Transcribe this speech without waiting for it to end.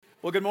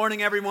Well, good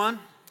morning, everyone.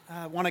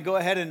 I want to go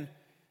ahead and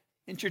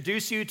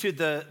introduce you to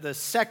the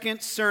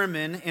second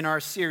sermon in our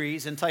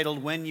series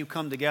entitled When You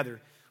Come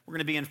Together. We're going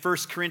to be in 1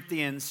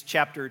 Corinthians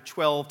chapter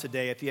 12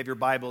 today. If you have your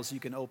Bibles, you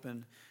can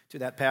open to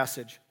that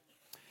passage.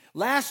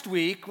 Last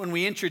week, when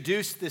we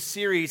introduced this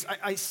series,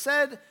 I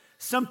said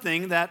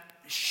something that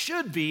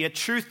should be a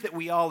truth that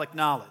we all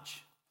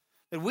acknowledge,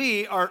 that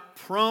we are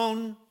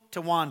prone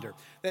to wander,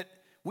 that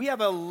we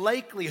have a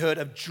likelihood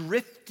of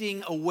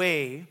drifting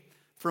away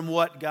from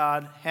what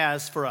God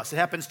has for us. It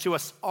happens to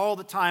us all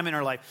the time in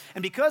our life.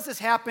 And because this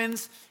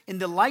happens in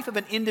the life of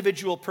an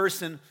individual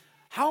person,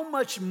 how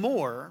much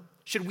more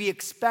should we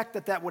expect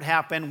that would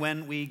happen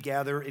when we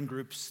gather in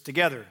groups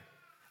together,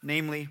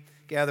 namely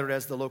gathered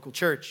as the local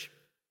church?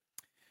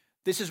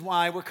 This is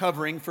why we're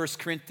covering 1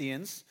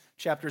 Corinthians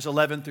chapters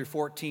 11 through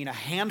 14 a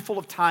handful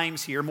of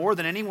times here, more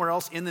than anywhere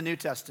else in the New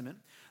Testament.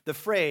 The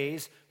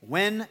phrase,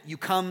 when you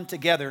come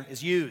together,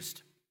 is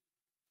used.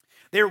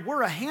 There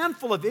were a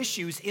handful of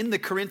issues in the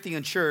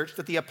Corinthian church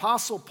that the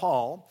Apostle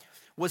Paul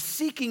was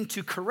seeking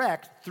to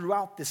correct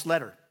throughout this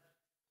letter.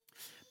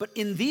 But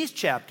in these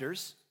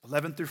chapters,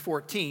 11 through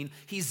 14,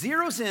 he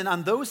zeroes in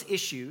on those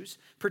issues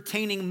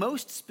pertaining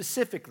most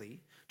specifically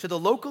to the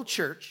local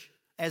church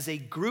as a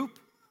group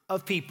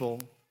of people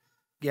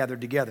gathered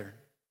together.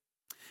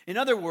 In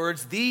other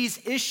words,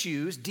 these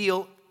issues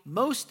deal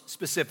most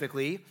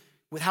specifically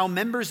with how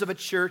members of a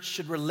church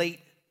should relate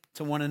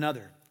to one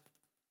another.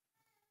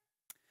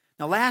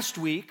 Now, last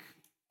week,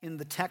 in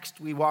the text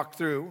we walked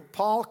through,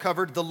 Paul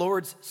covered the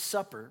Lord's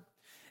Supper.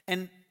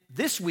 And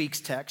this week's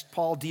text,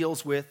 Paul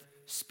deals with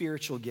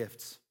spiritual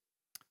gifts.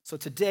 So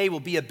today will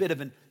be a bit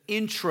of an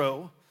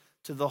intro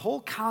to the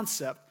whole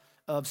concept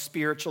of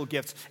spiritual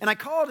gifts. And I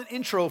call it an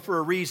intro for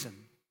a reason,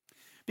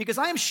 because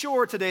I am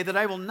sure today that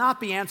I will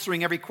not be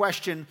answering every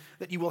question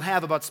that you will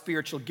have about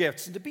spiritual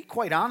gifts. And to be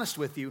quite honest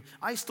with you,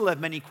 I still have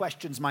many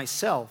questions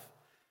myself.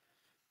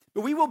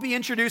 But we will be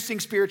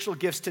introducing spiritual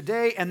gifts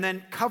today and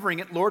then covering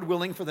it, Lord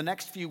willing, for the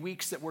next few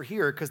weeks that we're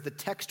here, because the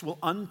text will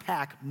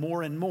unpack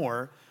more and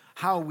more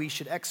how we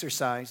should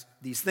exercise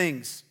these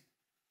things.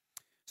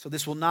 So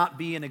this will not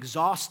be an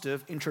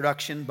exhaustive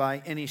introduction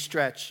by any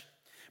stretch,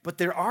 but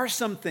there are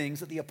some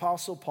things that the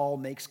Apostle Paul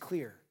makes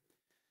clear.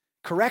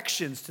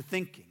 Corrections to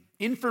thinking,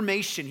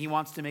 information he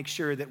wants to make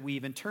sure that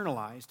we've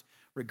internalized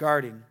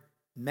regarding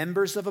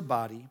members of a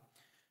body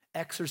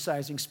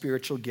exercising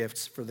spiritual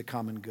gifts for the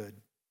common good.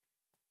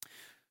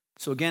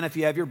 So again, if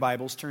you have your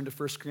Bibles, turn to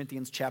 1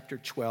 Corinthians chapter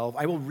 12.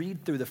 I will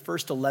read through the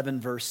first 11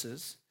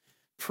 verses,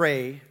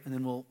 pray, and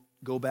then we'll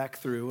go back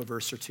through a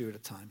verse or two at a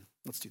time.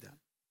 Let's do that.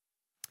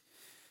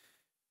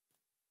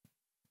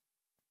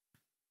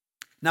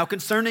 Now,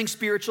 concerning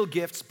spiritual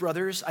gifts,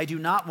 brothers, I do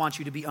not want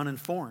you to be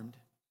uninformed.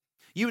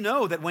 You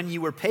know that when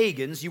you were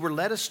pagans, you were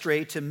led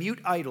astray to mute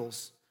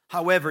idols,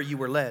 however you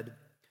were led.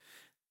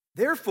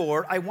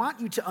 Therefore, I want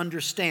you to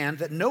understand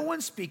that no one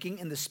speaking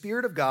in the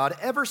Spirit of God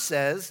ever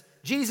says,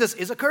 Jesus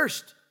is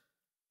accursed.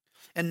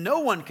 And no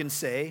one can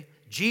say,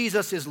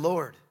 Jesus is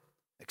Lord,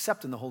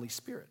 except in the Holy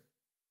Spirit.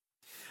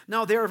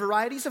 Now, there are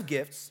varieties of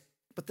gifts,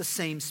 but the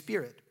same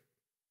Spirit.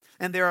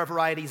 And there are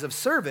varieties of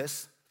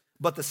service,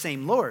 but the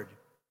same Lord.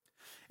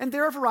 And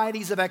there are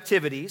varieties of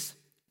activities,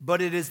 but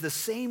it is the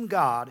same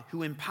God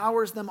who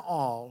empowers them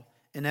all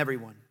and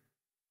everyone.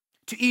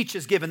 To each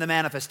is given the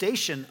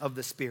manifestation of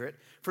the Spirit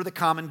for the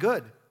common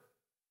good.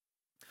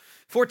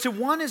 For to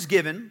one is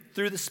given,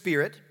 through the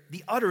Spirit,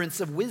 the utterance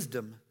of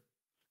wisdom,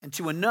 and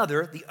to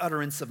another the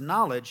utterance of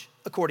knowledge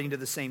according to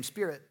the same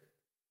Spirit.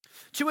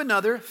 To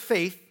another,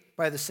 faith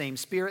by the same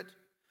Spirit.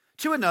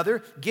 To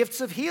another,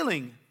 gifts of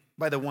healing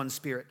by the one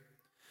Spirit.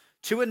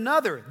 To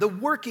another, the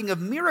working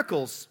of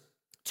miracles.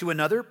 To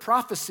another,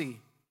 prophecy.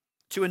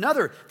 To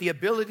another, the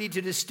ability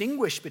to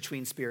distinguish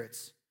between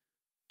spirits.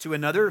 To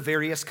another,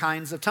 various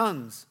kinds of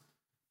tongues.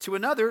 To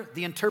another,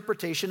 the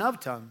interpretation of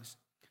tongues.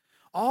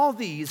 All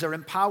these are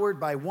empowered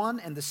by one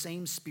and the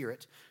same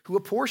Spirit, who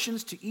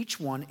apportions to each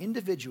one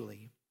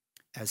individually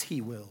as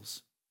he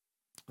wills.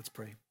 Let's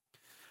pray.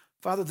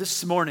 Father,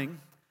 this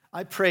morning,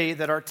 I pray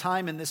that our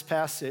time in this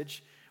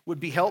passage would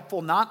be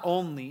helpful not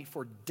only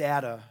for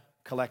data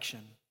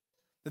collection,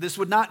 that this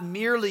would not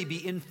merely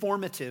be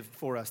informative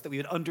for us, that we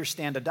would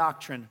understand a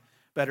doctrine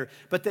better,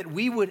 but that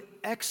we would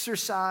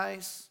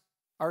exercise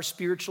our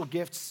spiritual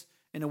gifts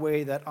in a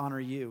way that honor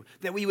you,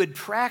 that we would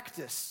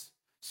practice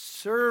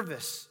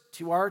service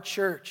to our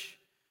church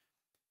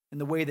in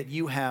the way that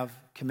you have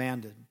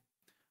commanded.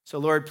 So,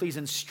 Lord, please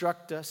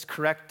instruct us,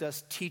 correct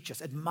us, teach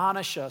us,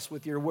 admonish us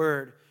with your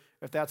word,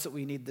 if that's what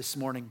we need this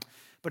morning.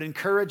 But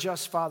encourage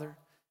us, Father,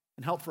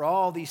 and help for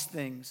all these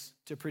things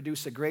to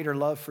produce a greater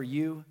love for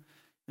you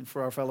and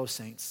for our fellow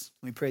saints.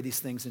 We pray these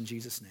things in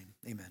Jesus' name.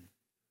 Amen.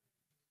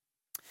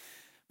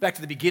 Back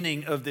to the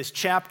beginning of this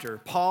chapter,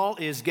 Paul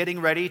is getting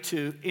ready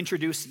to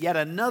introduce yet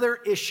another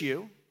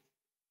issue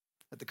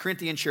that the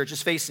Corinthian church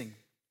is facing.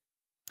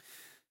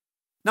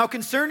 Now,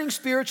 concerning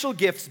spiritual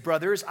gifts,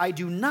 brothers, I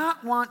do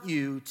not want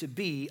you to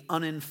be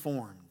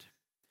uninformed.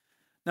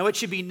 Now, it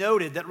should be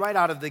noted that right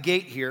out of the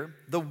gate here,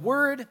 the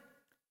word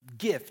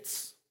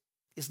gifts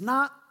is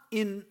not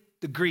in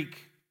the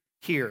Greek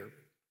here.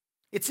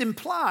 It's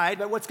implied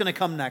by what's going to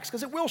come next,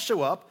 because it will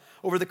show up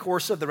over the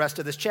course of the rest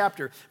of this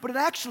chapter. But it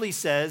actually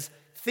says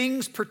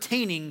things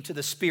pertaining to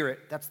the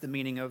Spirit. That's the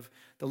meaning of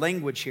the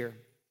language here.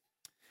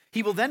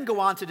 He will then go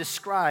on to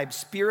describe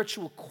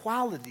spiritual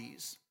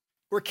qualities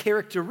or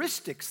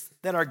characteristics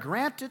that are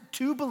granted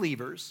to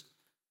believers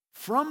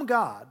from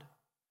God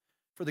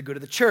for the good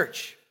of the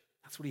church.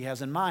 That's what he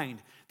has in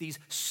mind, these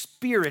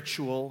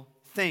spiritual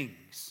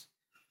things.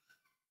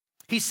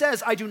 He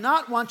says, I do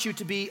not want you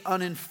to be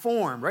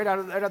uninformed, right out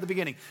of the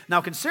beginning.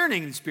 Now,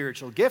 concerning the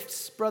spiritual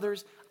gifts,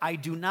 brothers, I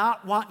do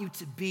not want you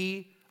to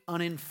be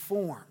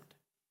uninformed.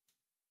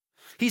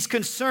 He's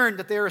concerned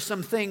that there are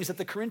some things that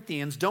the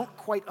Corinthians don't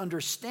quite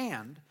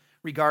understand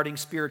regarding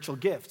spiritual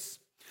gifts.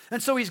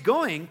 And so he's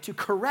going to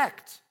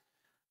correct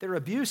their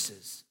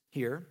abuses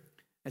here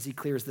as he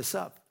clears this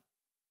up.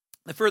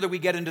 The further we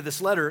get into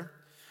this letter,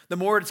 the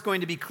more it's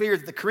going to be clear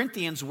that the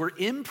Corinthians were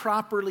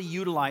improperly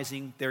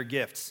utilizing their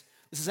gifts.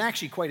 This is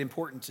actually quite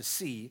important to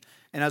see.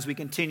 And as we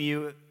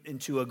continue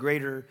into a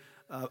greater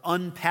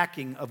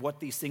unpacking of what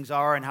these things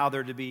are and how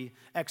they're to be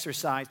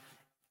exercised,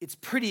 it's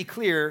pretty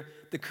clear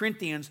the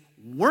Corinthians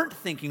weren't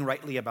thinking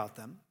rightly about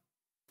them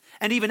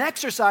and even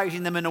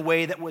exercising them in a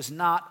way that was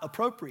not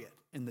appropriate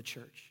in the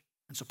church.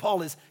 And so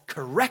Paul is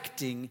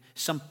correcting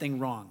something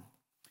wrong.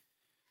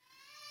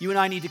 You and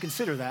I need to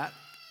consider that.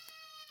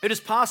 It is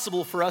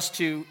possible for us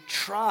to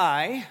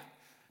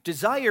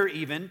desire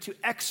even, to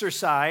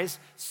exercise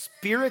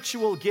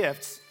spiritual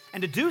gifts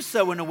and to do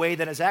so in a way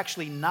that is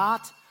actually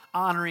not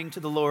honoring to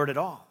the Lord at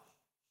all.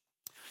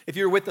 If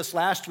you were with us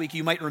last week,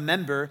 you might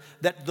remember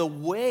that the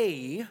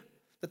way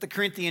that the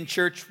Corinthian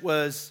church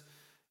was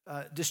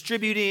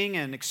distributing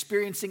and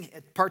experiencing,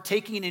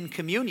 partaking in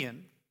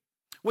communion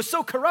was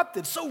so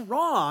corrupted, so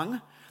wrong,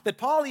 that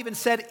Paul even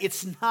said,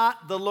 it's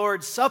not the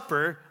Lord's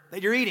Supper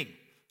that you're eating.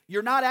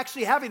 You're not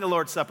actually having the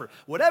Lord's Supper.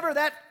 Whatever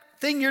that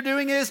thing you're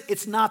doing is,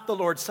 it's not the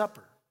Lord's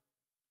Supper.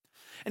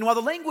 And while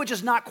the language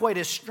is not quite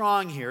as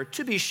strong here,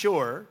 to be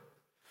sure,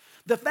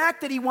 the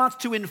fact that he wants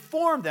to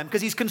inform them,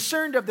 because he's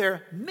concerned of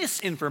their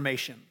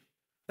misinformation,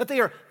 that they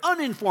are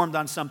uninformed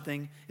on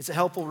something, is a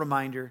helpful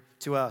reminder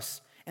to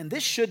us. And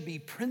this should be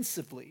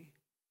principally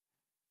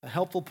a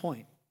helpful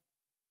point.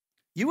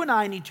 You and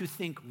I need to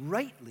think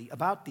rightly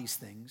about these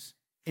things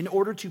in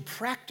order to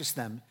practice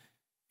them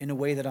in a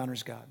way that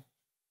honors God.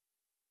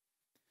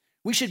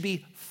 We should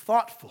be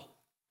thoughtful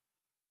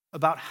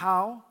about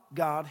how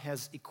God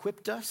has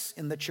equipped us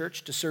in the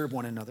church to serve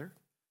one another,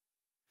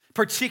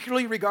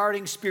 particularly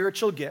regarding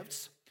spiritual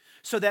gifts,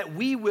 so that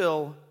we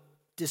will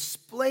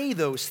display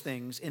those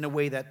things in a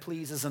way that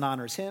pleases and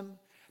honors Him,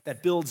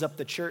 that builds up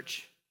the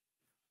church,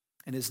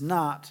 and is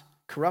not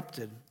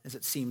corrupted as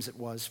it seems it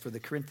was for the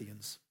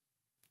Corinthians.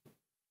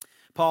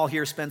 Paul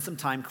here spends some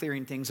time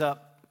clearing things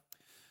up.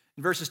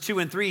 In verses 2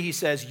 and 3, he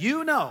says,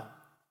 you know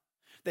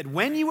that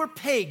when you were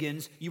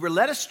pagans, you were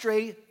led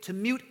astray to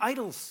mute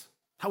idols,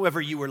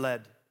 however you were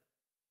led.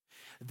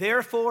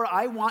 Therefore,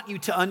 I want you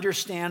to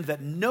understand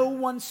that no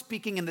one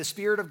speaking in the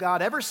Spirit of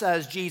God ever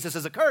says Jesus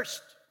is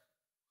accursed.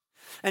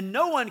 And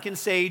no one can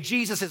say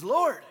Jesus is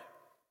Lord,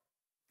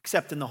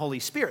 except in the Holy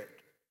Spirit.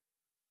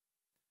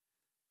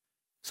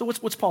 So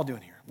what's Paul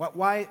doing here?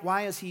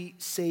 Why is he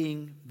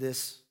saying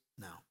this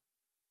now?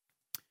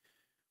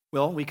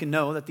 Well, we can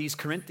know that these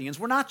Corinthians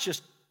were not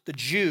just the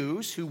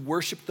Jews who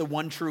worship the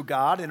one true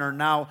God and are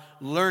now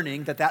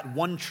learning that that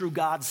one true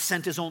God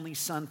sent his only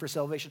Son for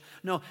salvation.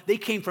 No, they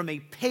came from a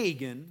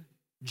pagan,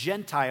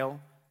 Gentile,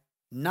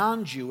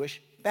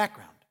 non-Jewish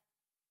background.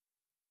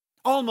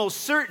 Almost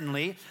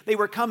certainly, they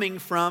were coming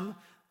from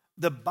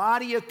the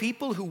body of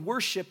people who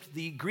worshiped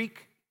the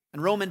Greek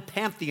and Roman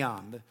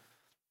pantheon,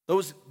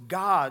 those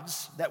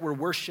gods that were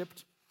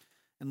worshiped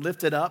and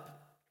lifted up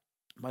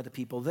by the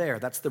people there.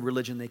 That's the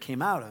religion they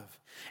came out of.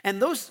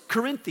 And those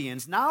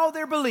Corinthians, now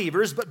they're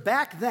believers, but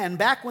back then,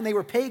 back when they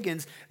were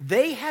pagans,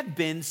 they had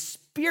been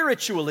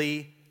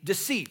spiritually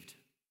deceived.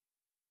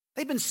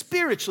 They'd been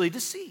spiritually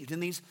deceived in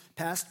these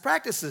past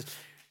practices.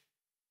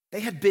 They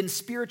had been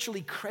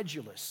spiritually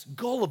credulous,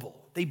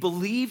 gullible. They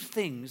believed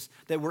things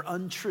that were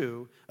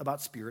untrue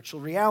about spiritual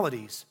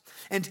realities.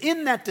 And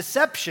in that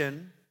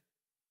deception,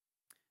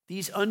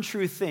 these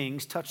untrue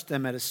things touched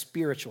them at a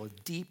spiritual,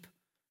 deep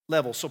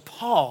level. So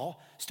Paul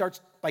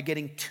starts by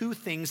getting two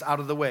things out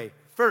of the way.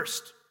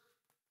 First,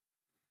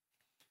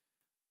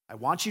 I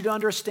want you to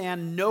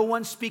understand no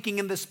one speaking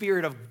in the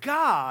Spirit of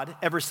God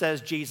ever says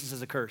Jesus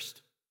is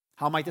accursed.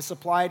 How might this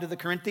apply to the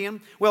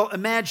Corinthian? Well,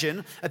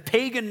 imagine a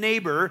pagan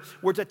neighbor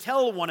were to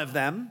tell one of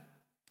them,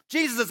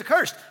 Jesus is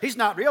accursed. He's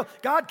not real.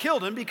 God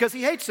killed him because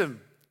he hates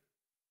him.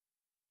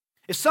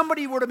 If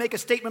somebody were to make a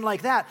statement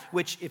like that,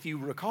 which if you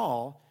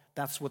recall,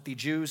 that's what the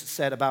Jews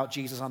said about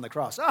Jesus on the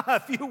cross.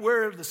 If you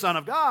were the Son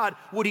of God,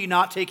 would he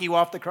not take you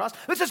off the cross?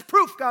 This is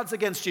proof God's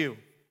against you.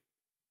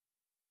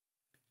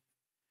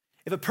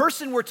 If a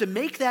person were to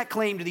make that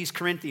claim to these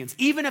Corinthians,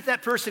 even if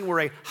that person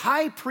were a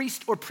high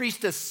priest or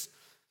priestess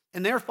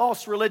in their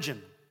false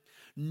religion,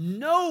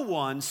 No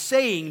one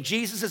saying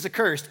Jesus is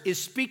accursed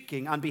is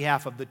speaking on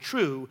behalf of the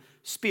true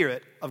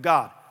Spirit of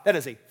God. That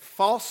is a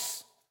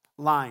false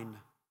line.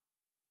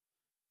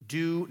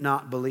 Do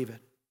not believe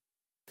it.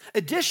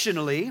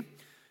 Additionally,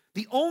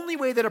 the only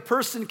way that a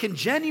person can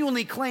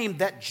genuinely claim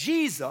that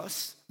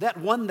Jesus, that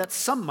one that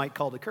some might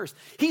call the cursed,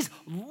 he's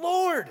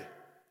Lord,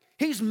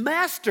 he's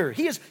Master,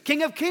 he is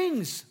King of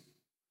Kings.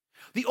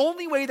 The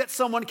only way that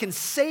someone can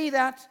say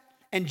that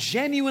and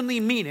genuinely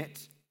mean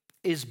it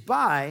is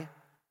by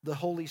the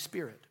Holy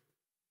Spirit.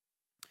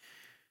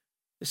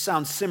 This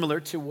sounds similar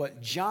to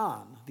what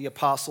John, the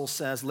apostle,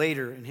 says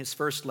later in his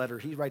first letter.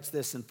 He writes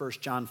this in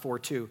 1 John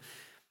 4:2.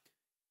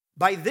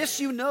 By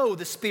this you know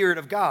the Spirit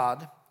of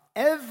God.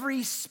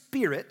 Every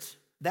spirit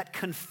that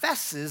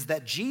confesses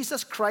that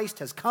Jesus Christ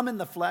has come in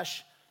the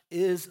flesh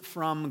is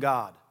from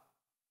God.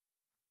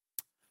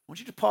 I want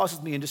you to pause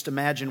with me and just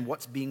imagine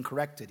what's being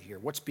corrected here,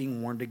 what's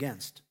being warned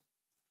against.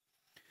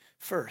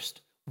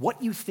 First,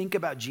 what you think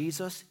about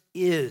Jesus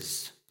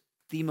is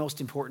the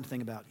most important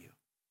thing about you.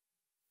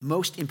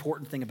 Most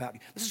important thing about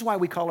you. This is why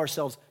we call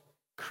ourselves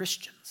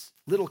Christians,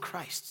 little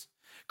Christs.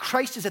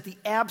 Christ is at the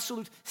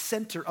absolute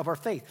center of our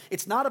faith.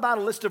 It's not about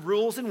a list of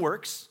rules and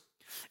works.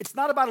 It's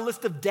not about a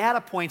list of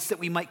data points that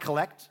we might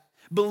collect,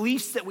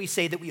 beliefs that we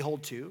say that we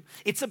hold to.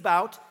 It's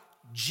about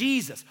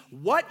Jesus.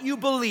 What you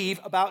believe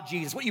about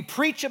Jesus, what you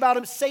preach about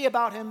him, say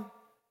about him,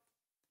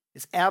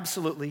 is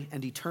absolutely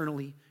and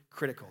eternally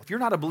critical. If you're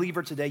not a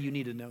believer today, you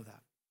need to know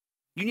that.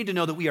 You need to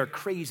know that we are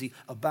crazy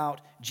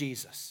about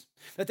Jesus.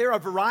 That there are a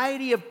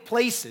variety of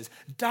places,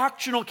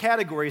 doctrinal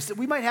categories that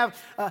we might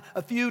have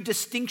a few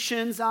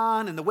distinctions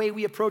on in the way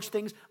we approach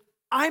things.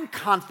 I'm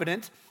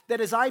confident that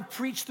as I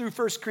preach through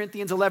 1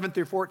 Corinthians 11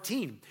 through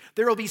 14,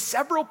 there will be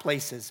several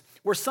places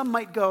where some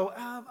might go,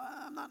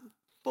 I'm not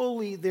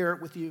fully there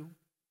with you.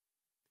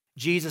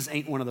 Jesus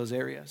ain't one of those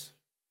areas.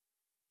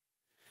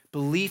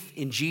 Belief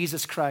in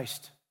Jesus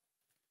Christ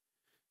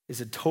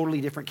is a totally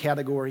different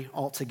category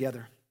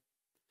altogether.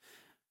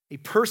 A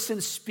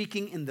person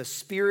speaking in the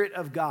Spirit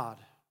of God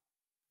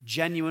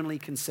genuinely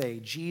can say,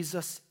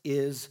 Jesus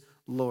is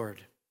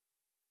Lord.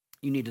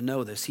 You need to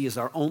know this. He is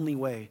our only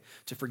way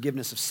to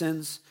forgiveness of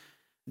sins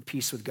and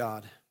peace with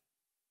God.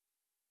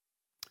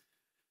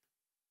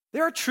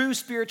 There are true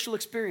spiritual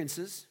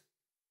experiences,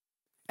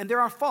 and there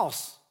are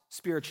false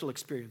spiritual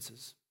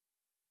experiences.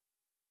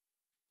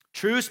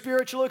 True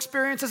spiritual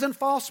experiences and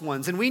false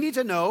ones. And we need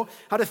to know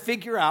how to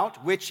figure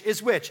out which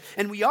is which.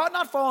 And we ought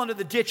not fall into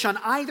the ditch on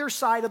either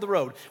side of the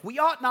road. We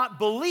ought not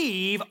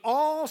believe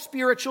all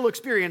spiritual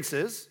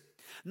experiences.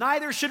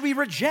 Neither should we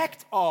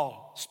reject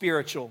all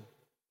spiritual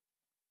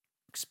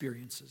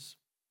experiences.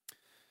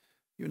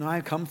 You and I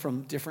come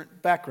from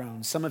different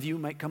backgrounds. Some of you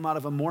might come out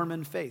of a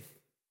Mormon faith.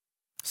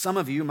 Some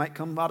of you might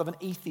come out of an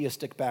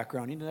atheistic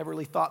background. You never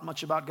really thought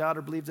much about God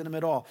or believed in him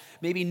at all.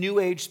 Maybe New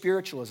Age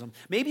spiritualism.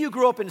 Maybe you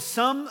grew up in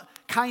some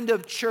kind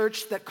of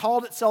church that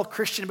called itself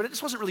Christian, but it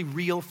just wasn't really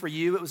real for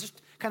you. It was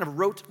just kind of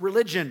rote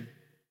religion.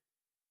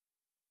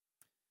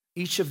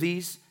 Each of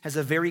these has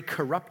a very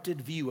corrupted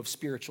view of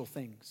spiritual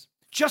things.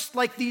 Just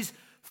like these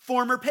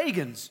former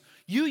pagans.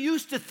 You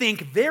used to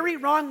think very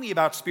wrongly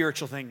about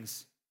spiritual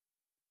things.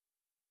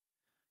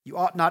 You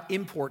ought not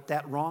import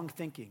that wrong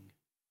thinking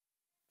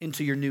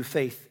into your new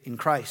faith in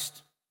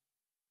Christ.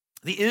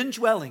 The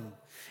indwelling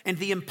and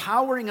the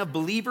empowering of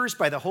believers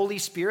by the Holy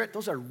Spirit,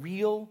 those are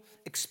real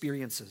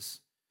experiences.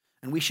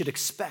 And we should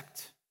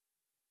expect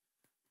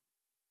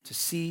to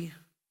see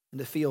and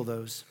to feel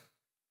those.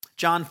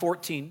 John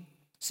 14,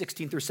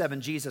 16 through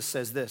 7, Jesus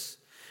says this,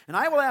 and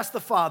I will ask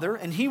the Father,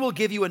 and he will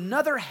give you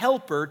another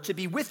helper to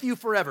be with you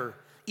forever,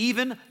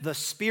 even the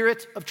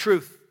Spirit of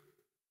truth,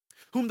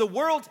 whom the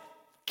world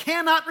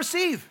cannot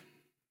receive,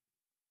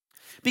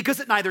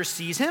 because it neither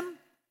sees him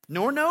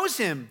nor knows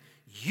him.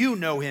 You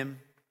know him,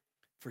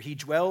 for he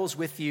dwells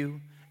with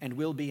you and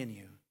will be in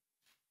you.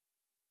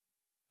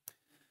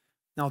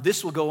 Now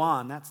this will go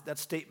on, that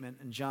statement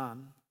in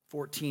John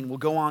 14 will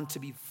go on to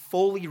be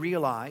fully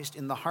realized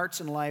in the hearts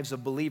and lives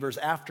of believers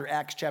after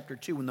Acts chapter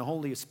 2, when the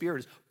Holy Spirit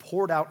is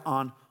poured out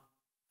on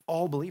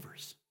all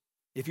believers.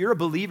 If you're a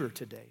believer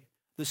today,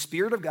 the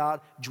Spirit of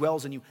God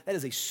dwells in you. That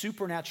is a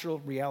supernatural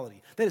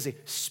reality. That is a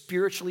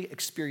spiritually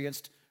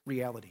experienced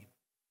reality.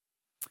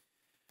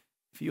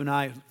 If you and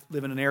I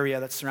live in an area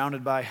that's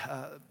surrounded by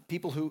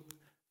people who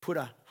put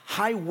a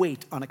high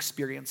weight on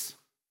experience,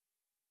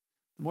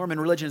 the Mormon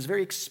religion is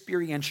very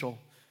experiential.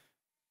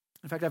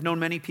 In fact, I've known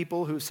many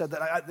people who said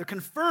that they're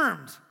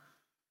confirmed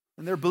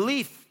in their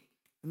belief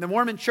in the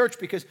Mormon church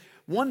because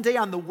one day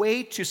on the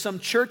way to some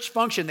church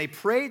function, they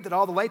prayed that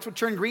all the lights would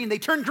turn green. They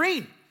turned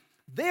green.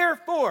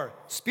 Therefore,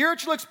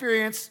 spiritual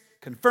experience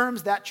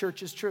confirms that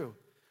church is true.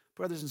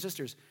 Brothers and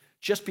sisters,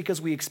 just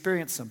because we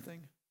experience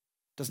something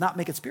does not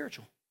make it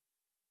spiritual.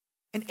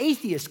 An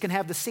atheist can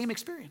have the same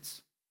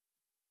experience.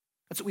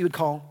 That's what we would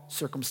call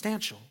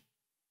circumstantial.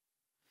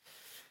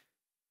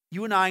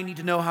 You and I need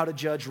to know how to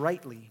judge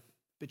rightly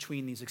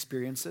between these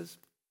experiences.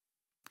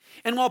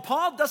 And while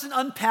Paul doesn't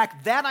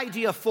unpack that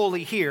idea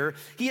fully here,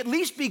 he at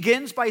least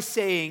begins by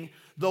saying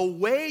the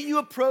way you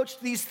approach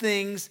these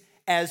things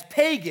as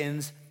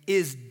pagans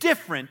is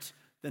different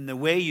than the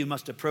way you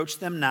must approach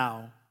them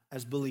now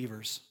as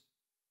believers.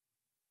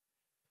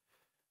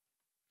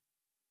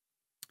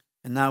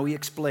 And now he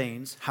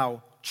explains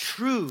how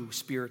true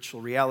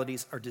spiritual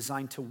realities are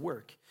designed to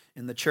work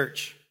in the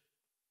church.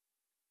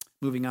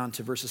 Moving on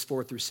to verses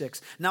 4 through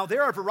 6. Now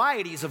there are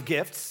varieties of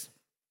gifts,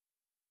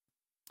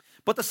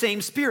 but the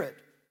same Spirit.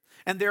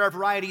 And there are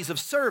varieties of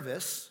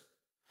service,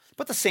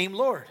 but the same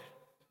Lord.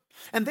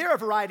 And there are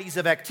varieties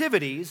of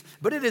activities,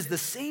 but it is the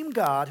same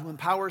God who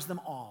empowers them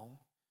all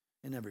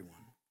and everyone.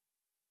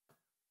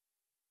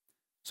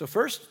 So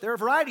first, there are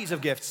varieties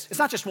of gifts. It's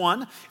not just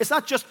one. It's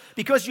not just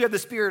because you have the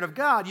Spirit of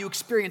God, you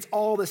experience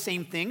all the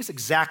same things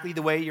exactly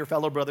the way your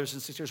fellow brothers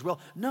and sisters will.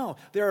 No,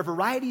 there are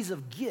varieties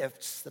of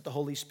gifts that the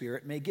Holy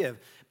Spirit may give.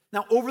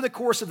 Now, over the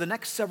course of the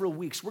next several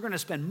weeks, we're going to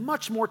spend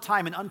much more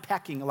time in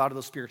unpacking a lot of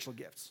those spiritual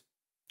gifts.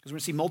 Because we're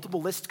going to see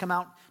multiple lists come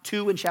out,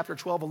 2 in chapter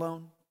 12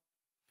 alone.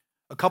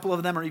 A couple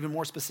of them are even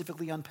more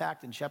specifically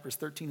unpacked in chapters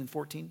 13 and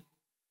 14.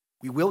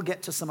 We will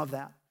get to some of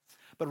that.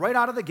 But right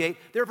out of the gate,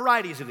 there are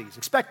varieties of these.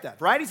 Expect that.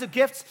 Varieties of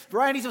gifts,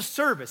 varieties of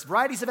service,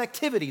 varieties of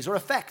activities or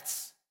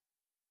effects.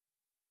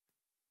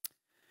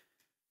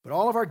 But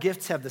all of our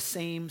gifts have the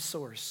same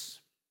source.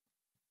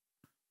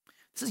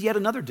 This is yet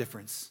another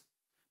difference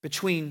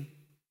between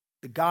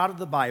the God of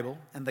the Bible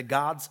and the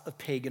gods of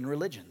pagan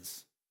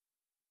religions.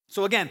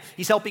 So again,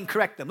 he's helping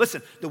correct them.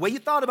 Listen, the way you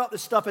thought about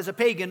this stuff as a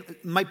pagan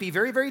might be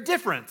very, very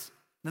different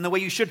than the way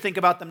you should think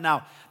about them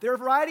now. There are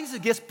varieties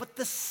of gifts, but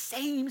the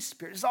same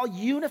Spirit is all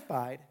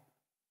unified.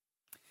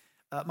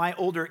 My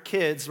older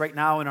kids right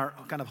now in our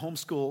kind of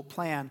homeschool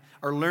plan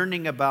are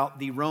learning about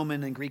the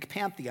Roman and Greek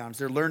pantheons.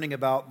 They're learning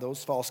about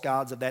those false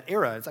gods of that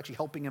era. It's actually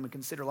helping them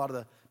consider a lot of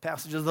the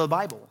passages of the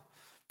Bible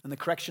and the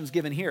corrections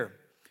given here.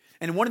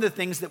 And one of the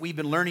things that we've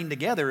been learning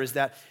together is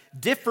that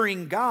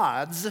differing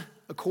gods,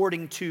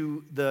 according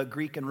to the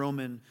Greek and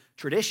Roman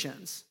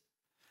traditions,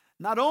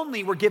 not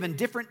only were given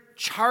different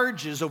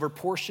charges over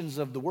portions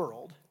of the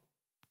world,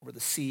 over the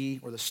sea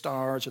or the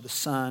stars or the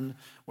sun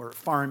or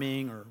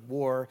farming or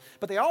war,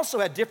 but they also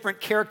had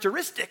different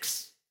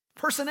characteristics,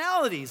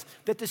 personalities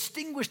that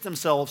distinguished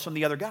themselves from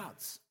the other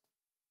gods.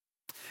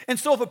 And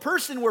so if a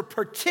person were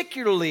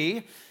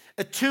particularly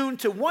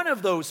attuned to one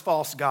of those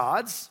false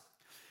gods,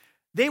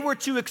 they were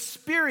to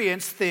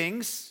experience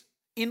things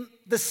in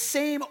the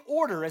same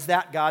order as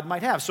that god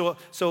might have. So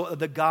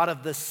the god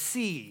of the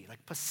sea,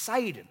 like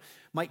Poseidon,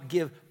 might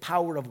give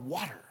power of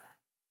water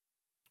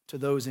to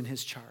those in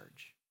his charge.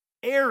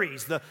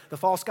 Ares, the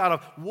false god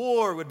of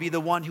war, would be the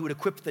one who would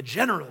equip the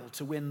general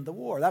to win the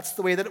war. That's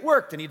the way that it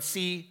worked. And you'd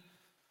see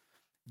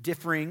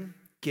differing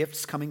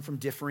gifts coming from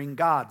differing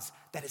gods.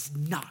 That is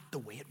not the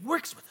way it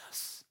works with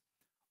us.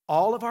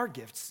 All of our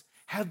gifts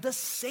have the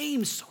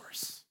same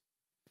source,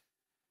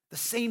 the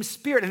same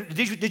Spirit. And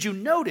did you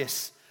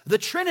notice the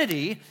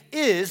Trinity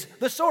is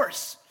the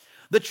source?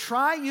 The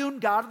triune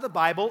God of the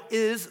Bible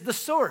is the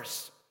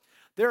source.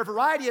 There are a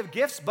variety of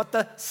gifts, but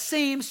the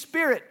same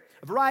Spirit.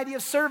 A variety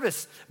of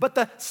service, but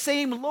the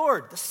same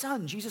Lord, the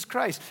Son, Jesus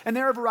Christ. And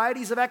there are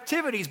varieties of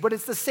activities, but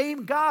it's the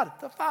same God,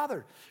 the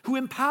Father, who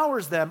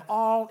empowers them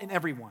all and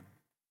everyone.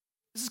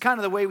 This is kind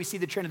of the way we see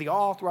the Trinity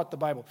all throughout the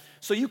Bible.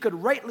 So you could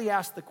rightly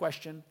ask the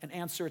question and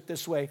answer it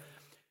this way.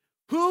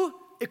 Who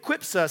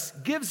equips us,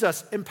 gives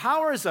us,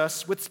 empowers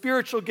us with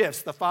spiritual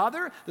gifts? The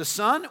Father, the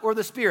Son, or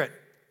the Spirit?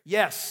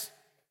 Yes.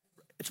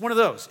 It's one of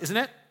those, isn't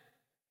it?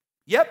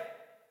 Yep.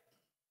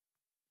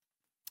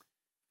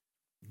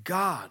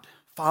 God.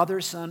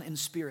 Father, Son, and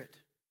Spirit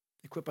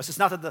equip us. It's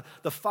not that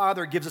the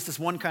Father gives us this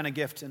one kind of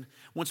gift, and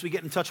once we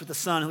get in touch with the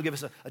Son, He'll give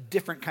us a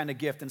different kind of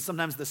gift, and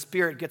sometimes the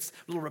Spirit gets a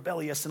little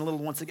rebellious and a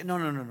little once again.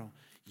 No.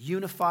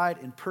 Unified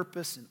in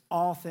purpose in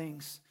all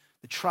things,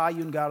 the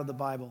triune God of the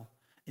Bible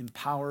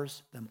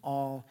empowers them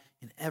all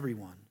and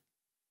everyone.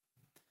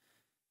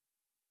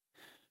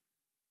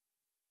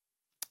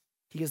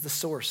 He is the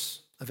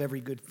source of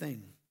every good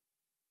thing.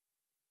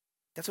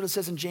 That's what it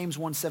says in James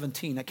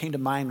 1:17. That came to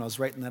mind when I was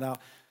writing that out.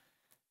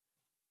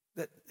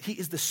 That he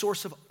is the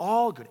source of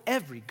all good.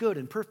 Every good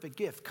and perfect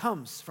gift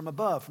comes from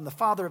above, from the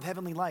Father of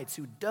heavenly lights,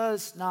 who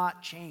does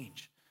not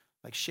change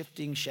like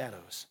shifting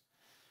shadows.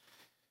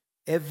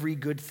 Every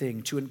good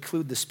thing, to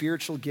include the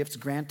spiritual gifts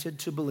granted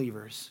to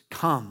believers,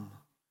 come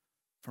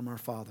from our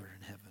Father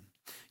in heaven.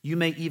 You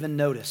may even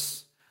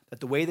notice that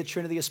the way the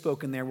Trinity is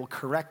spoken there will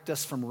correct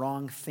us from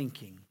wrong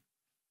thinking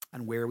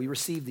on where we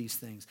receive these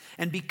things.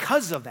 And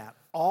because of that,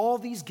 all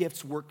these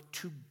gifts work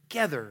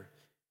together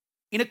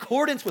in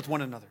accordance with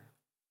one another.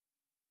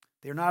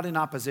 They're not in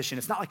opposition.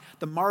 It's not like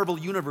the Marvel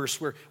universe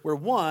where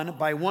one,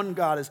 by one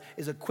God,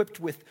 is equipped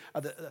with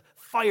the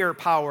fire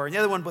power and the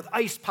other one with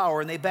ice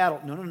power and they battle.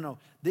 No.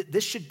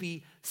 This should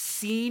be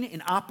seen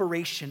in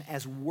operation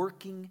as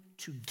working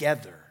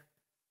together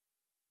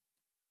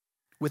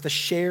with a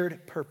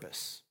shared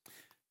purpose.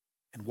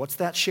 And what's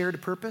that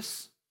shared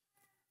purpose?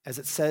 As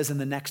it says in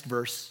the next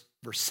verse,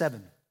 verse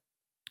 7.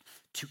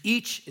 To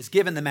each is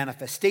given the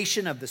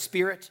manifestation of the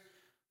Spirit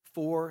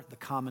for the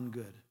common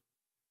good.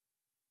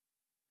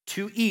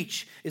 To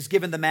each is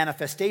given the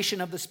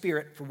manifestation of the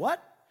Spirit. For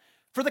what?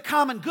 For the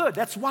common good.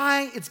 That's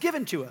why it's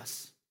given to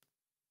us.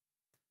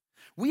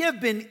 We have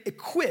been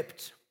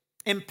equipped,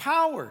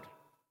 empowered,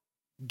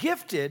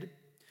 gifted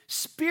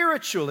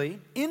spiritually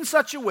in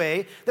such a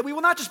way that we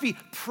will not just be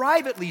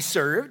privately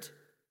served,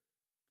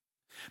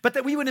 but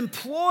that we would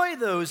employ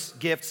those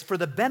gifts for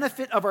the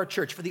benefit of our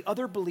church, for the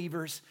other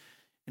believers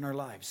in our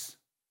lives.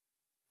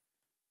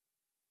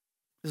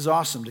 This is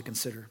awesome to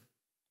consider.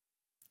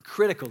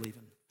 Critical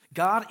even.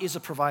 God is a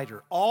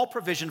provider. All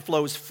provision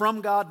flows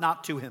from God,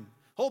 not to him.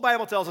 The whole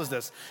Bible tells us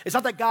this. It's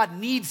not that God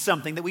needs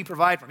something that we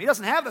provide for him. He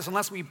doesn't have this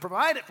unless we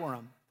provide it for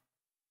him.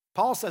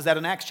 Paul says that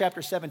in Acts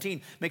chapter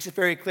 17, makes it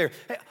very clear.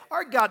 Hey,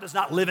 our God does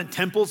not live in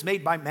temples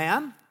made by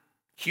man,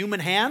 human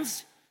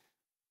hands.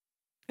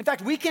 In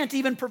fact, we can't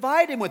even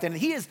provide him with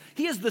anything.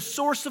 He is the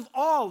source of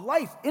all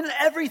life in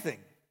everything.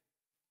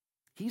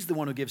 He's the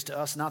one who gives to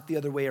us, not the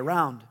other way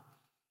around.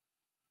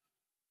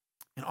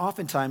 And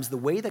oftentimes, the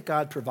way that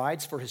God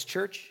provides for his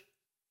church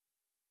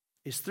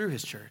is through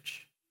his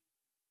church.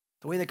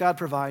 The way that God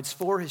provides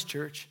for his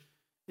church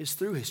is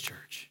through his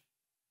church.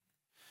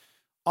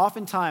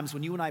 Oftentimes,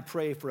 when you and I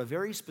pray for a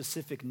very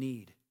specific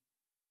need,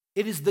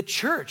 it is the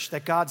church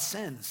that God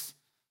sends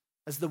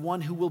as the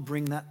one who will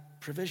bring that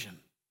provision.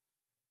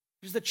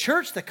 It is the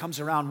church that comes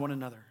around one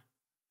another.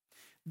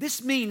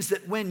 This means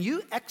that when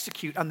you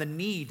execute on the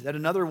need that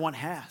another one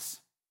has,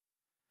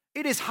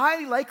 it is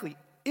highly likely,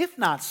 if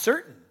not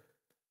certain,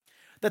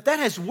 that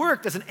has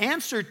worked as an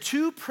answer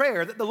to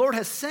prayer that the Lord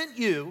has sent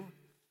you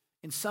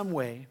in some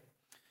way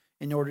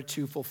in order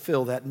to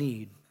fulfill that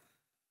need.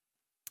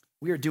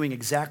 We are doing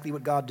exactly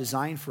what God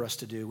designed for us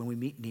to do when we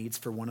meet needs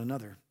for one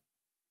another.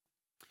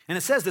 And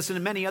it says this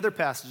in many other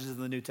passages in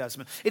the New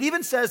Testament. It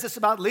even says this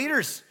about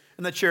leaders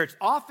in the church,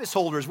 office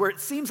holders, where it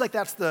seems like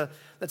that's the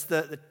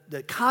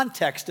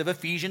context of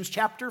Ephesians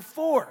chapter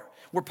 4,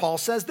 where Paul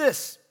says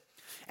this.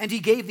 And he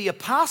gave the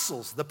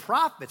apostles, the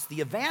prophets,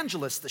 the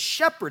evangelists, the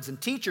shepherds, and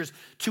teachers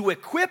to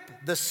equip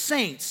the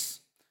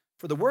saints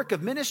for the work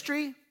of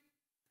ministry,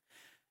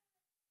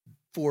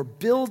 for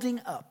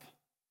building up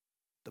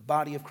the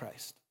body of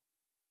Christ.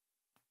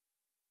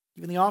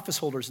 Even the office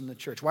holders in the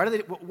church. Why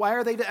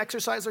are they to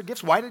exercise their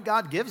gifts? Why did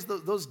God give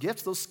those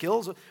gifts, those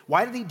skills?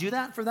 Why did he do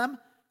that for them?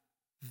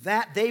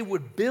 That they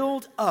would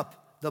build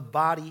up the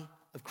body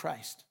of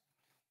Christ.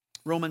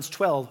 Romans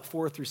 12,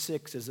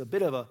 4-6 is a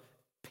bit of a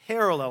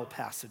parallel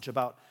passage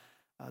about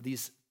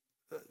these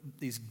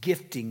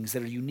giftings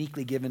that are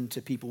uniquely given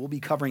to people. We'll be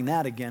covering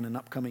that again in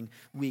upcoming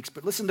weeks.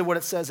 But listen to what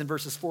it says in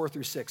verses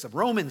 4-6 of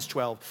Romans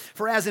 12.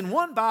 For as in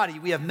one body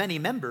we have many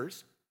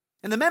members,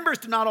 and the members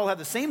do not all have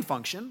the same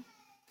function,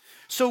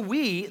 so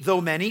we, though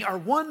many, are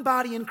one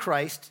body in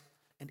Christ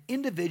and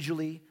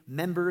individually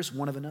members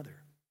one of another,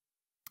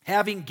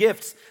 having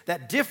gifts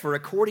that differ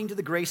according to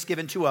the grace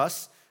given to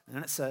us. And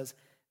then it says,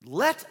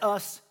 let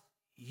us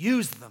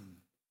use them.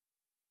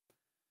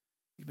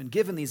 You've been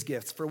given these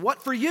gifts. For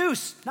what? For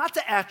use, not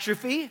to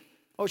atrophy.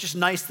 Oh, it's just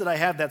nice that I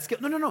have that skill.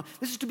 No.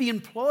 This is to be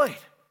employed.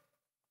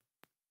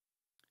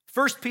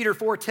 1 Peter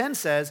 4:10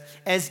 says,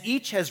 as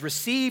each has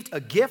received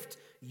a gift,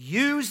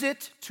 use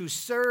it to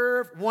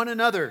serve one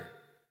another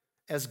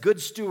as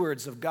good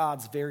stewards of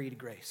God's varied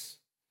grace.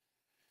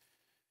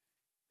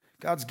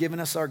 God's given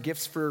us our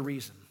gifts for a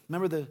reason.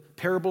 Remember the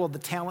parable of the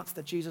talents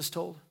that Jesus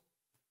told?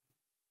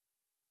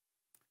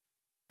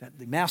 That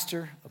the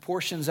master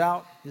apportions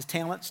out his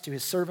talents to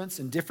his servants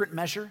in different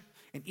measure,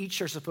 and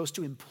each are supposed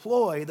to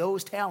employ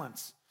those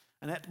talents.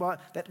 And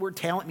that word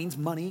talent means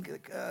money,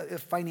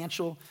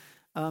 financial,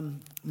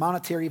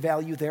 monetary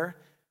value there.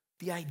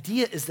 The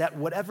idea is that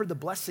whatever the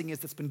blessing is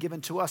that's been given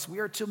to us, we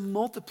are to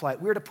multiply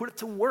it. We are to put it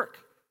to work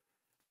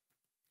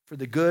for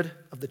the good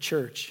of the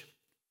church.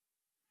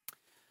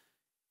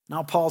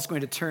 Now Paul's going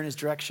to turn his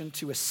direction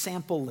to a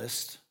sample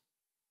list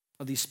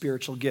of these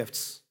spiritual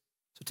gifts.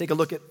 So take a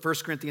look at 1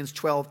 Corinthians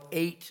 12,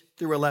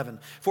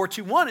 8-11. For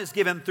to one is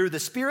given through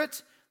the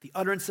Spirit the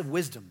utterance of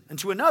wisdom, and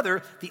to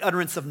another the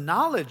utterance of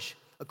knowledge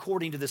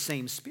according to the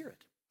same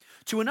Spirit.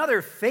 To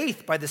another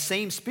faith by the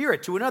same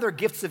Spirit. To another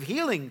gifts of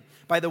healing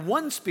by the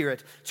one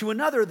Spirit. To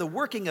another the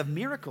working of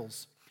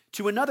miracles.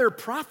 To another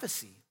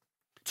prophecy.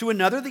 To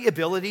another the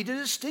ability to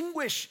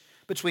distinguish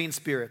between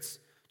spirits.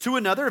 To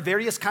another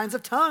various kinds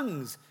of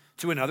tongues.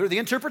 To another the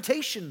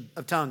interpretation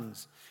of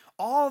tongues.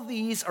 All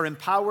these are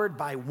empowered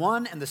by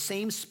one and the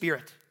same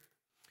Spirit,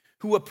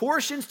 who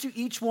apportions to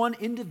each one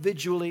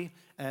individually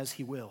as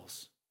he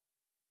wills.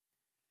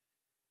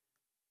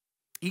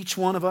 Each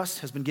one of us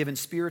has been given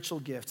spiritual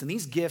gifts, and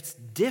these gifts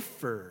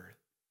differ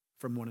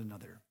from one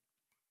another.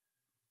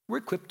 We're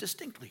equipped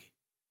distinctly.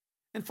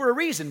 And for a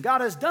reason,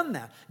 God has done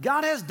that.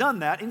 God has done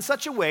that in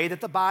such a way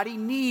that the body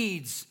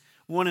needs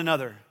one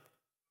another.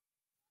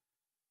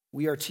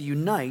 We are to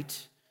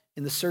unite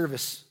in the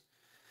service,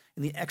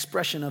 in the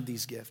expression of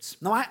these gifts.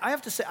 Now, I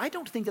have to say, I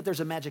don't think that there's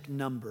a magic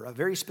number, a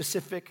very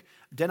specific,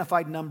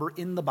 identified number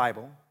in the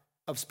Bible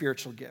of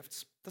spiritual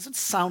gifts. It doesn't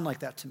sound like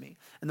that to me.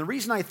 And the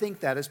reason I think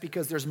that is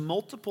because there's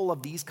multiple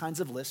of these kinds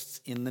of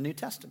lists in the New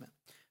Testament.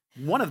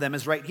 One of them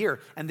is right here,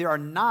 and there are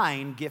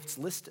 9 gifts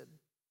listed.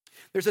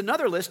 There's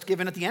another list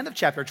given at the end of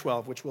chapter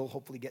 12, which we'll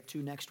hopefully get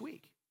to next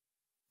week.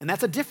 And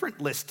that's a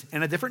different list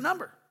and a different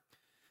number.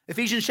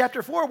 Ephesians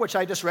chapter 4, which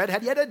I just read,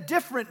 had yet a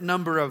different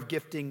number of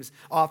giftings,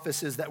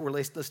 offices that were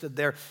listed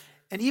there.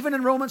 And even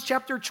in Romans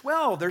chapter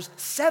 12, there's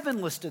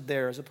 7 listed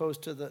there as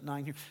opposed to the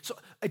 9 here. So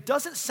it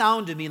doesn't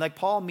sound to me like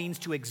Paul means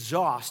to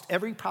exhaust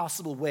every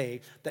possible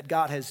way that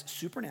God has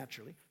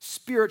supernaturally,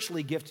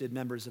 spiritually gifted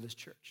members of his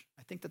church.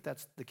 I think that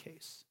that's the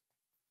case.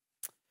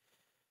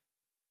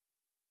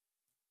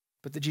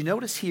 But did you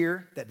notice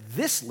here that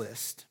this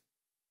list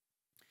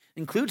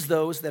includes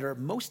those that are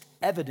most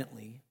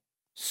evidently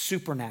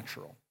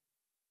supernatural?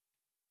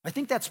 I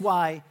think that's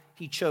why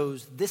he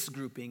chose this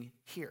grouping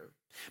here.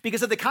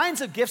 Because of the kinds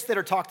of gifts that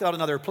are talked about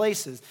in other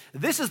places,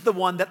 this is the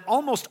one that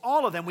almost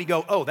all of them we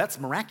go, oh, that's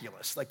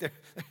miraculous. Like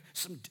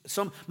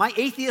my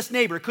atheist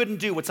neighbor couldn't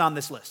do what's on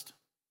this list.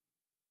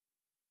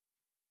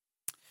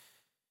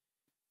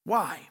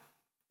 Why?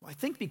 Well, I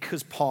think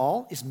because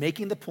Paul is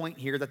making the point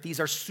here that these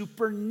are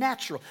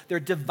supernatural. They're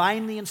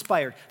divinely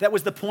inspired. That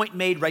was the point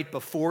made right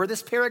before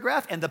this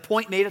paragraph and the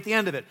point made at the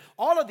end of it.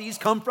 All of these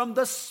come from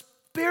the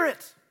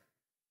Spirit.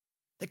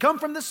 They come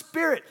from the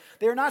Spirit.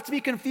 They are not to be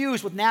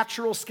confused with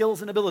natural skills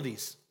and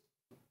abilities.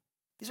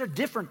 These are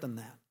different than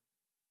that.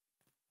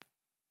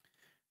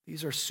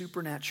 These are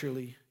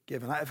supernaturally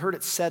given. I've heard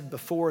it said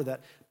before that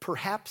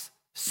perhaps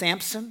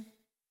Samson,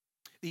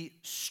 the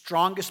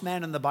strongest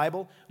man in the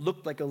Bible,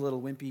 looked like a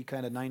little wimpy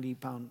kind of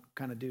 90-pound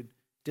kind of dude.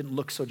 Didn't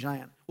look so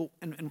giant. Well,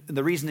 and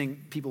the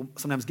reasoning people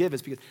sometimes give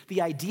is because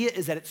the idea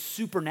is that it's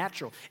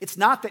supernatural. It's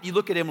not that you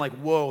look at him like,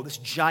 whoa, this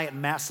giant,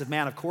 massive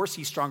man, of course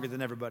he's stronger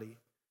than everybody.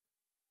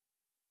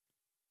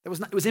 It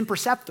was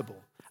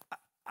imperceptible.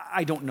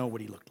 I don't know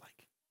what he looked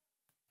like.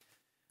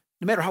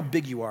 No matter how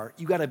big you are,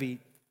 you got to be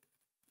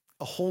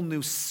a whole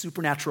new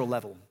supernatural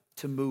level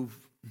to move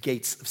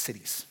gates of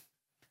cities.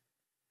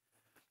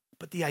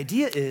 But the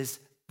idea is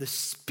the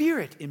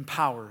Spirit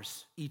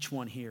empowers each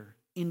one here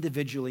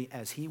individually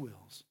as he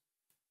wills.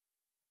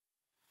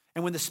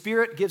 And when the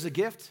Spirit gives a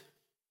gift,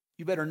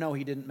 you better know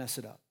he didn't mess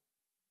it up.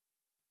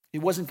 He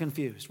wasn't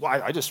confused. Well,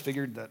 I just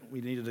figured that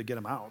we needed to get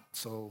him out,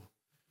 so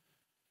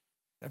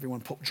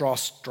everyone draw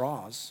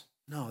straws.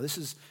 No, this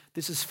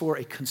is for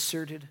a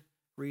concerted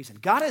reason.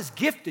 God has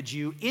gifted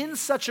you in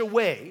such a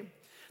way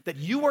that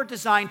you are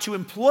designed to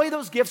employ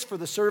those gifts for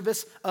the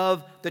service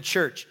of the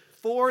church,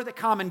 for the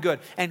common good.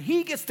 And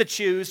he gets to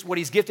choose what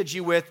he's gifted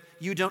you with.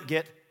 You don't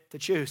get to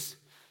choose.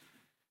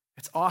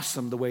 It's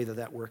awesome the way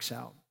that works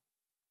out.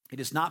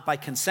 It is not by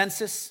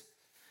consensus.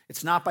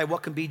 It's not by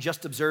what can be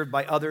just observed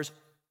by others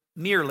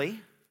merely,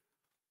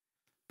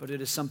 but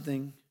it is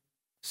something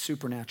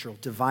supernatural,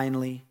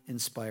 divinely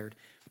inspired.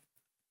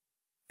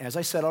 As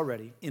I said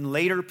already, in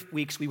later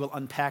weeks we will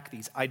unpack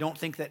these. I don't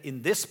think that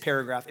in this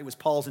paragraph it was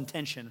Paul's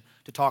intention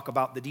to talk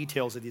about the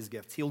details of these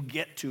gifts. He'll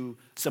get to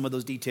some of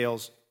those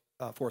details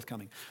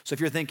forthcoming. So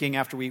if you're thinking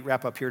after we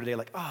wrap up here today,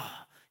 like,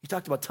 he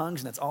talked about tongues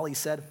and that's all he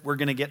said, we're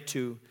going to get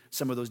to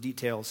some of those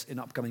details in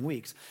upcoming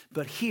weeks.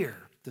 But here,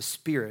 the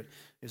Spirit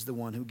is the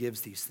one who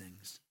gives these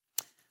things.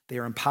 They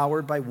are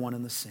empowered by one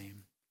and the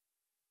same.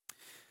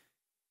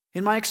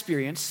 In my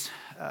experience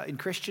in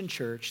Christian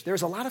church,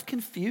 there's a lot of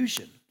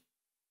confusion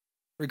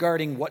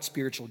regarding what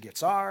spiritual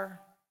gifts are,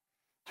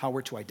 how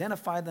we're to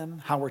identify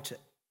them, how we're to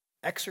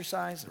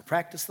exercise or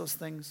practice those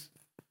things.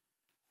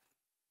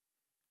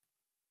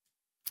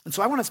 And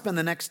so I want to spend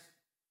the next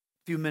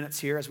few minutes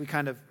here as we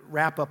kind of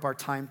wrap up our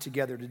time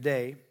together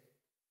today,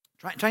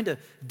 trying to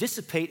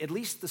dissipate at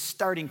least the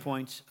starting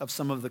point of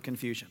some of the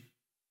confusion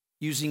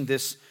using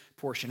this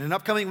portion. In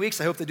upcoming weeks,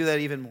 I hope to do that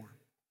even more.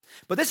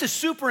 But this is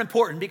super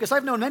important because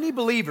I've known many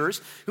believers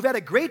who've had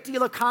a great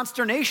deal of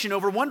consternation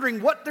over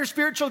wondering what their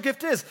spiritual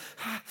gift is.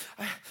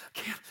 I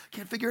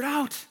can't figure it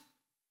out.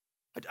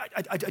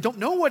 I don't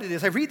know what it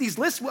is. I read these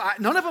lists.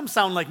 None of them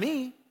sound like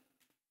me.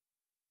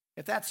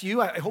 If that's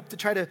you, I hope to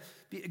try to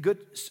be a good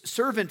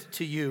servant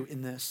to you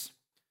in this.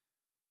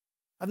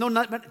 I've known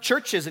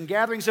churches and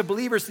gatherings of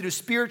believers to do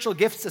spiritual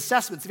gifts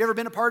assessments. Have you ever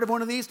been a part of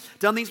one of these?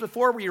 Done these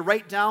before where you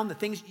write down the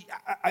things?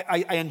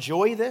 I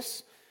enjoy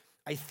this.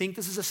 I think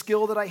this is a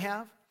skill that I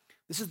have.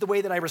 This is the way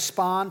that I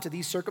respond to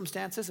these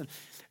circumstances.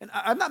 And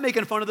I'm not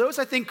making fun of those.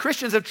 I think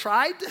Christians have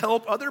tried to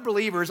help other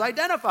believers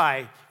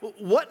identify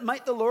what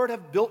might the Lord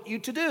have built you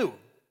to do.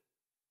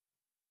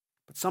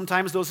 But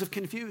sometimes those have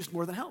confused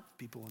more than helped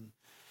people and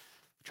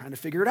trying to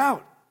figure it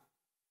out.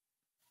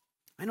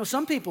 I know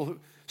some people who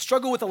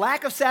struggle with a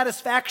lack of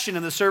satisfaction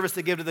in the service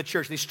they give to the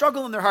church. They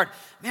struggle in their heart.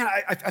 Man,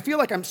 I feel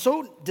like I'm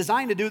so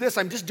designed to do this.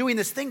 I'm just doing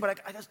this thing, but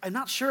I'm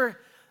not sure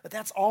that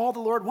that's all the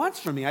Lord wants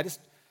from me. I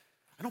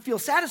don't feel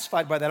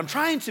satisfied by that. I'm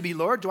trying to be,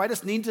 Lord. Do I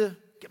just need to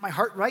get my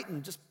heart right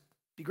and just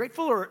be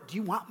grateful? Or do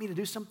you want me to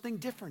do something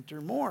different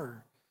or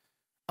more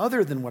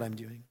other than what I'm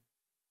doing?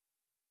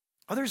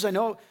 Others I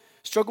know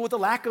struggle with a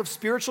lack of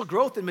spiritual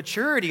growth and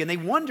maturity, and they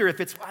wonder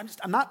if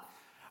I'm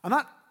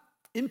not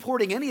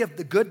importing any of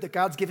the good that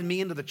God's given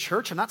me into the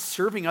church. I'm not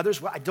serving others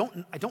well. I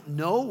don't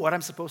know what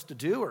I'm supposed to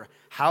do or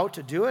how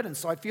to do it. And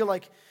so I feel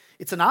like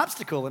It's an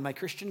obstacle in my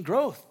Christian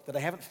growth that I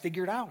haven't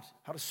figured out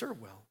how to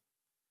serve well.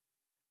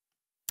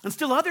 And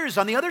still others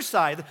on the other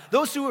side,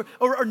 those who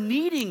are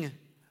needing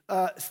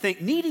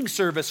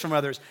service from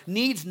others,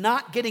 needs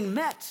not getting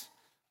met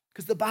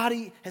because the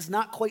body has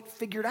not quite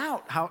figured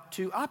out how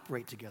to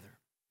operate together.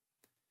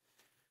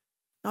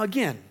 Now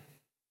again,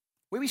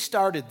 where we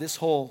started this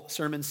whole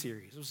sermon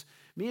series was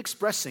me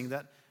expressing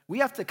that we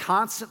have to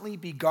constantly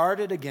be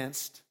guarded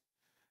against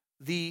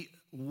the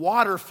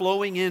water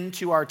flowing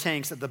into our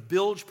tanks that the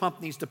bilge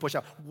pump needs to push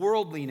out,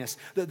 worldliness,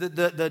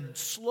 the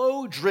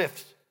slow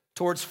drift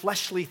towards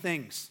fleshly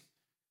things.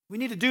 We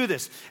need to do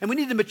this, and we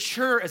need to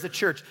mature as a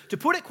church. To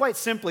put it quite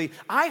simply,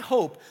 I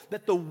hope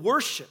that the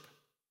worship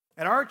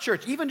at our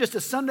church, even just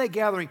a Sunday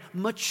gathering,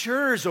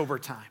 matures over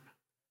time.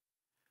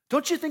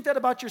 Don't you think that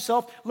about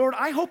yourself? Lord,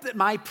 I hope that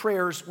my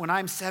prayers when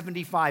I'm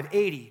 75,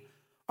 80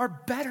 are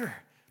better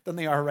than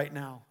they are right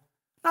now.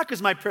 Not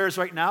because my prayers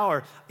right now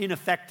are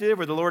ineffective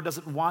or the Lord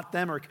doesn't want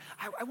them. Or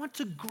I want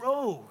to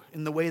grow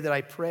in the way that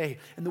I pray,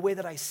 in the way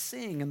that I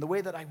sing, in the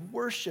way that I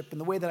worship, in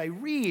the way that I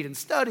read and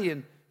study,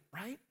 and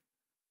right?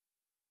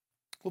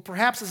 Well,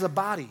 perhaps as a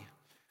body,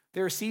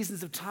 there are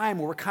seasons of time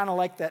where we're kind of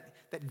like that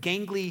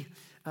gangly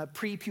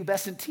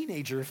prepubescent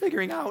teenager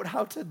figuring out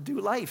how to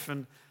do life.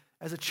 And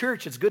as a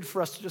church, it's good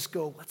for us to just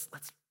go, let's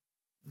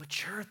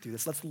mature through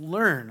this. Let's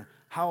learn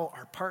how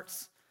our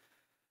parts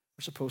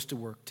are supposed to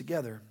work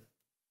together.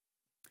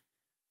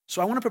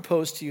 So I want to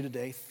propose to you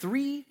today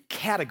 3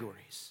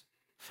 categories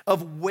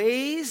of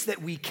ways that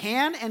we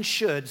can and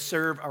should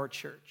serve our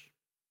church.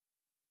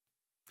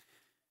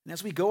 And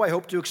as we go, I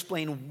hope to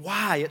explain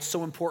why it's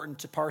so important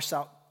to parse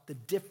out the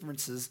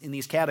differences in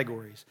these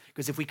categories.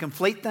 Because if we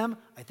conflate them,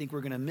 I think we're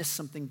going to miss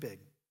something big.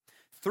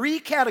 3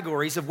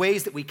 categories of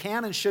ways that we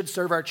can and should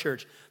serve our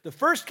church. The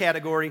first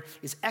category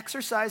is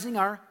exercising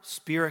our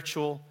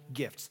spiritual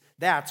gifts.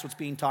 That's what's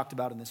being talked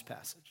about in this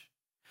passage.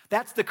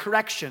 That's the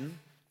correction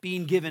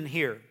being given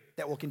here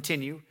that will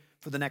continue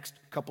for the next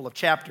couple of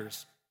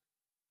chapters.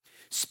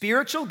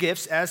 Spiritual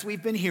gifts, as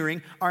we've been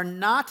hearing, are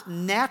not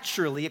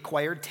naturally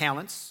acquired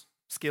talents,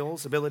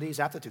 skills, abilities,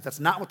 aptitudes. That's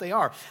not what they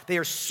are. They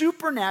are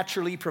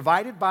supernaturally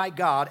provided by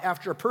God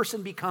after a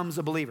person becomes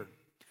a believer.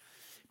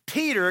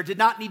 Peter did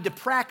not need to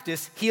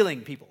practice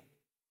healing people.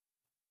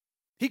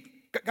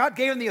 God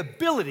gave him the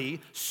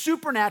ability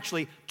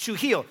supernaturally to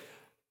heal.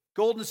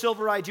 Gold and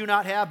silver I do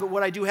not have, but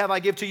what I do have I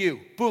give to you.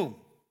 Boom.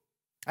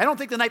 I don't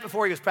think the night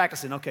before he was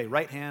practicing, okay,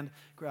 right hand,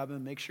 grab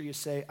him, make sure you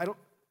say, it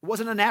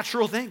wasn't a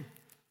natural thing.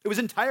 It was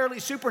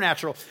entirely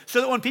supernatural. So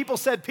that when people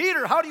said,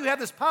 Peter, how do you have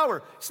this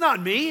power? It's not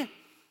me.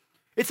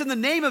 It's in the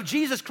name of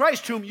Jesus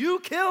Christ, whom you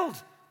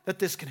killed, that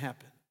this can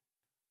happen.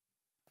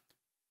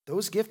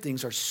 Those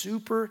giftings are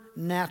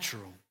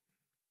supernatural.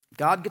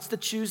 God gets to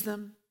choose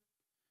them.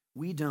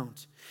 We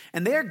don't.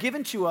 And they are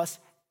given to us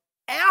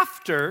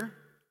after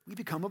we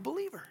become a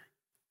believer.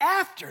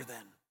 After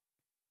then.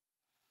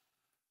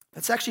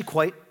 That's actually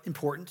quite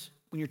important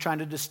when you're trying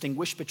to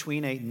distinguish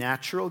between a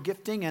natural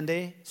gifting and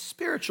a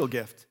spiritual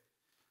gift.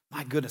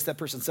 My goodness, that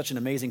person's such an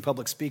amazing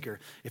public speaker.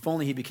 If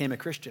only he became a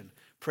Christian.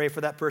 Pray for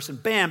that person.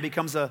 Bam,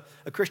 becomes a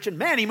Christian.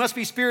 Man, he must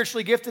be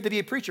spiritually gifted to be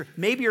a preacher.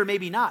 Maybe or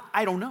maybe not.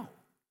 I don't know.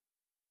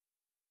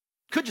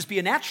 Could just be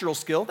a natural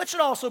skill. That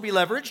should also be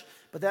leveraged,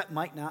 but that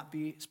might not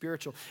be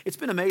spiritual. It's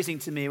been amazing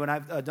to me when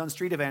I've done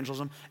street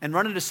evangelism and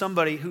run into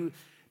somebody who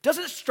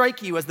doesn't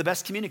strike you as the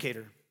best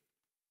communicator.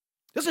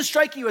 Doesn't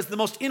strike you as the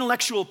most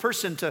intellectual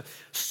person to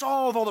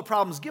solve all the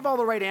problems, give all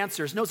the right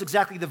answers, knows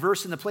exactly the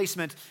verse and the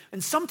placement.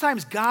 And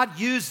sometimes God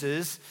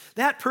uses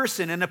that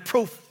person in a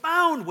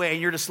profound way,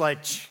 and you're just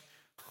like,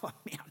 oh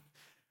man,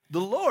 the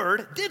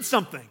Lord did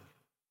something.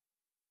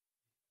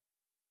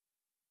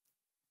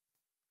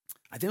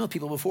 I've been with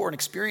people before and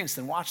experienced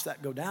and watched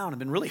that go down and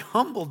been really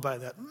humbled by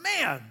that.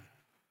 Man,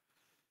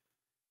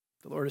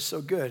 the Lord is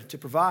so good to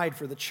provide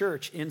for the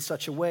church in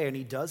such a way, and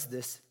he does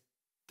this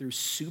through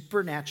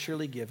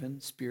supernaturally given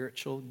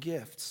spiritual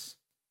gifts.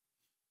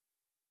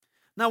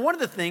 Now, one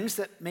of the things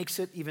that makes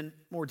it even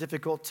more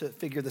difficult to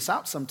figure this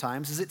out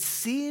sometimes is it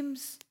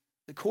seems,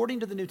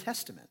 according to the New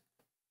Testament,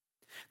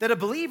 that a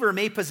believer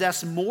may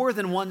possess more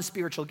than one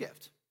spiritual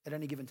gift at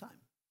any given time.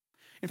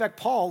 In fact,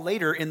 Paul,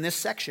 later in this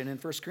section in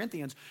 1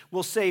 Corinthians,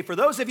 will say, for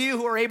those of you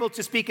who are able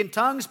to speak in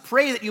tongues,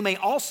 pray that you may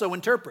also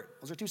interpret.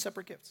 Those are 2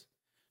 separate gifts.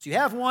 So you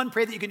have one,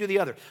 pray that you can do the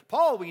other.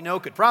 Paul, we know,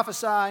 could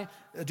prophesy,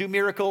 do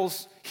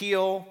miracles,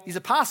 heal. These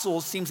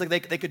apostles, seems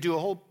like they could do a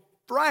whole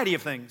variety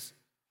of things.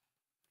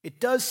 It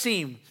does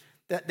seem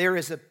that there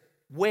is a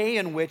way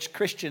in which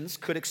Christians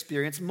could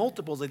experience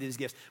multiples of these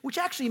gifts, which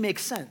actually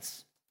makes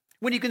sense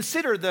when you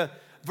consider the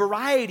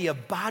variety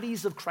of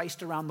bodies of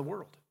Christ around the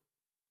world.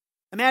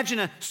 Imagine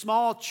a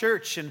small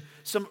church in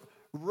some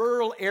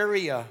rural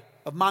area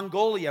of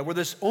Mongolia where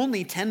there's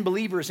only 10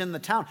 believers in the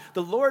town.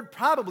 The Lord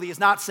probably is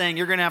not saying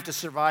you're going to have to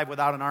survive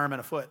without an arm and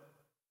a foot.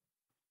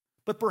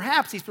 But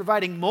perhaps he's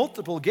providing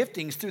multiple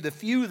giftings through the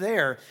few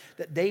there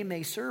that they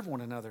may serve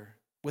one another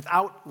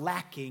without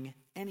lacking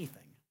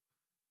anything.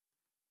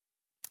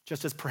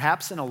 Just as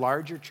perhaps in a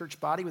larger church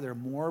body where there are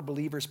more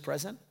believers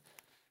present,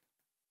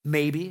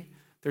 maybe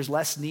there's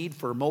less need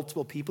for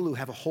multiple people who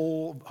have a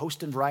whole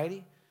host and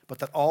variety, but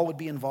that all would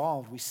be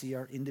involved. We see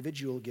our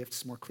individual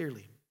gifts more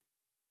clearly.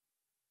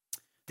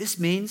 This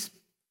means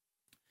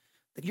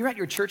that you're at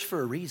your church for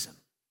a reason.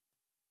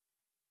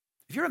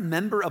 If you're a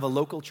member of a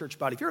local church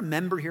body, if you're a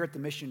member here at the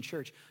Mission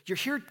Church, you're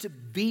here to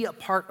be a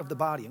part of the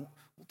body. And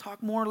we'll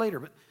talk more later,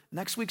 but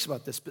next week's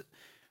about this. But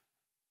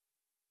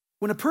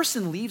when a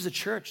person leaves a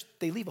church,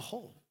 they leave a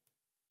hole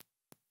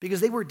because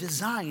they were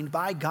designed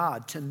by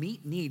God to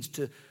meet needs,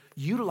 to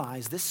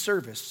utilize this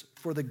service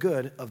for the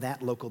good of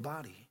that local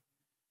body.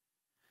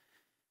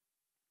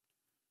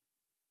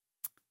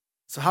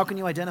 So how can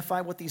you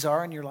identify what these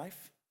are in your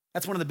life?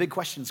 That's one of the big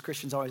questions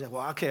Christians always ask.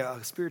 Well, okay,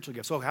 spiritual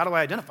gifts. So how do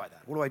I identify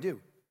that? What do I do?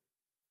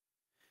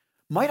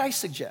 Might I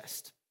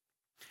suggest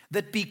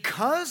that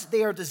because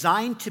they are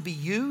designed to be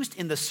used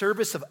in the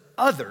service of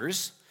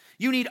others,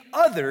 you need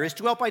others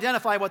to help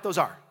identify what those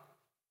are.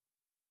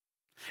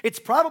 It's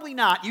probably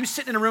not you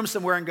sitting in a room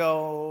somewhere and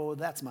go, oh,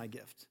 that's my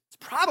gift. It's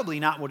probably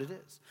not what it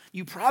is.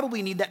 You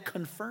probably need that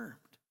confirmed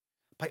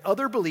by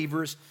other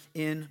believers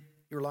in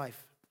your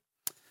life.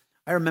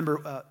 I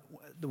remember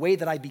the way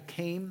that I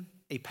became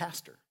a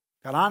pastor,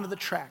 got onto the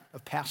track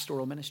of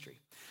pastoral ministry.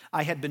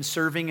 I had been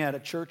serving at a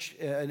church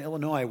in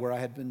Illinois where I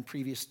had been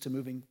previous to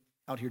moving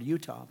out here to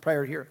Utah,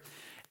 prior here.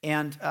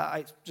 And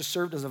I just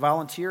served as a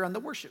volunteer on the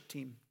worship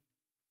team.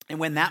 And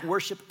when that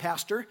worship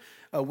pastor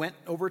went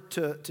over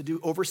to do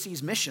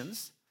overseas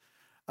missions,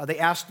 they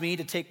asked me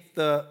to take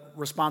the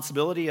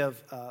responsibility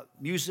of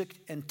music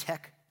and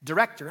tech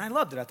director. And I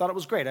loved it. I thought it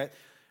was great. It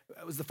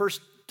was the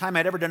first time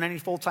I'd ever done any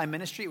full-time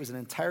ministry. It was an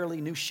entirely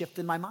new shift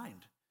in my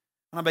mind.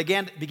 And I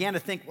began to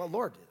think, well,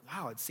 Lord,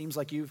 wow, it seems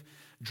like you've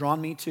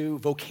drawn me to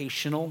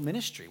vocational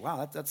ministry.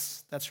 Wow,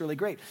 that's really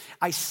great.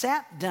 I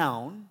sat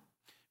down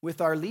with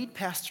our lead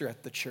pastor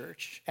at the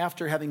church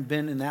after having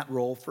been in that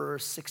role for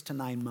 6 to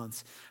 9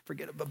 months.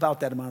 Forget about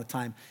that amount of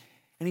time.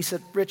 And he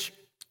said, Rich,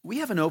 we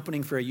have an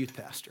opening for a youth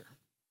pastor.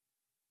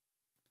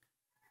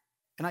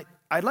 And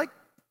I'd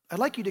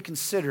like you to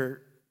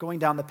consider going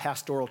down the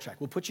pastoral track.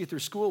 We'll put you through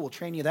school. We'll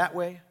train you that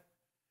way.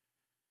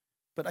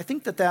 But I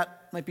think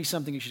that might be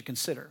something you should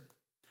consider.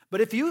 But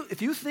if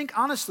you think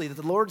honestly that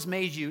the Lord's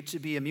made you to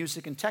be a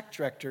music and tech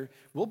director,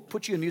 we'll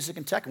put you in music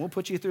and tech, and we'll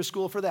put you through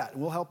school for that.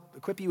 And we'll help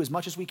equip you as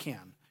much as we can.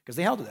 Because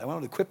they all do that. I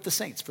want to equip the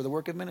saints for the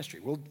work of ministry.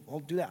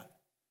 We'll do that.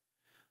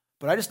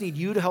 But I just need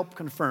you to help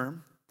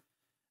confirm,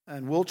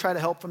 and we'll try to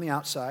help from the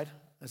outside,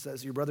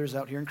 as your brothers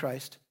out here in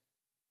Christ.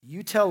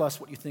 You tell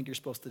us what you think you're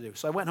supposed to do.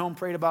 So I went home,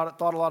 prayed about it,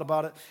 thought a lot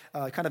about it,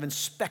 kind of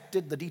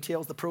inspected the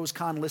details, the pros,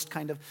 con list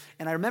kind of.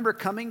 And I remember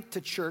coming to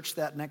church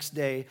that next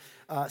day,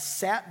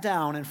 sat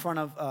down in front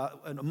of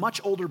a much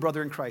older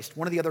brother in Christ,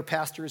 one of the other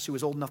pastors who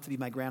was old enough to be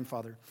my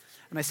grandfather.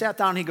 And I sat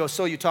down and he goes,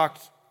 so you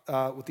talked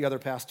with the other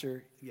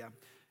pastor? Yeah.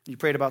 You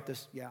prayed about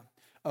this? Yeah.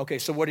 Okay,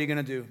 so what are you going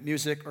to do?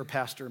 Music or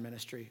pastor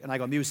ministry? And I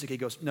go, music. He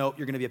goes, no,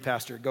 you're going to be a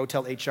pastor. Go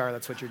tell HR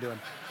that's what you're doing.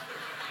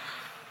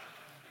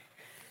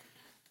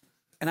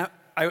 And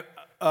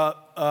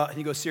and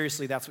he goes,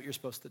 seriously, that's what you're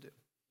supposed to do?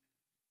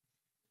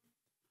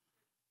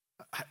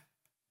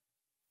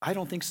 I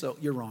don't think so.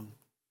 You're wrong.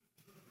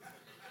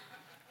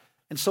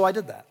 And so I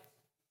did that.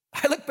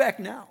 I look back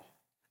now,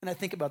 and I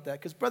think about that,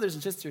 because brothers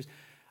and sisters,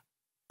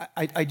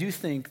 I do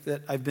think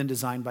that I've been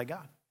designed by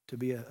God to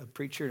be a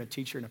preacher and a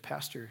teacher and a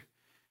pastor,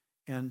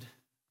 and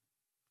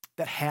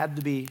that had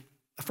to be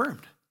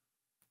affirmed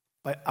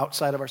by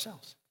outside of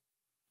ourselves.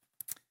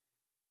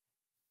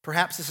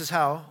 Perhaps this is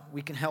how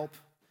we can help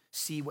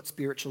see what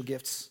spiritual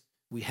gifts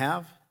we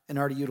have and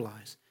are to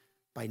utilize,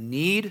 by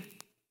need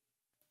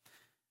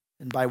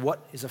and by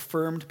what is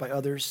affirmed by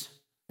others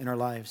in our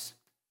lives.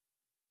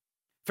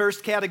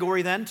 First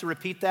category then, to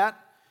repeat that,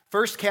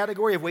 first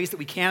category of ways that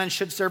we can and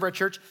should serve our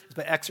church is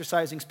by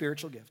exercising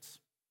spiritual gifts.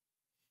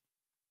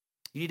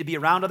 You need to be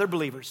around other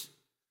believers.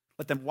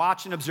 Let them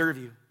watch and observe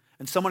you.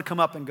 And someone come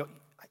up and go,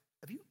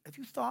 have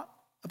you thought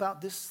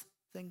about this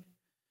thing?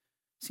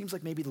 Seems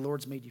like maybe the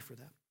Lord's made you for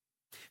that.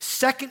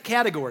 Second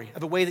category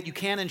of a way that you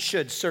can and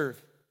should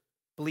serve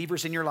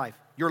believers in your life,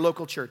 your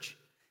local church,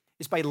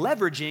 is by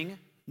leveraging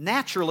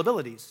natural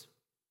abilities.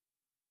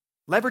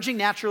 Leveraging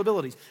natural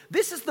abilities.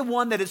 This is the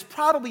one that is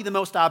probably the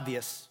most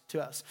obvious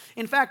to us.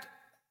 In fact,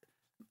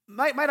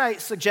 might I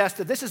suggest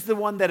that this is the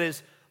one that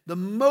is the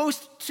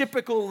most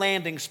typical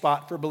landing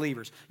spot for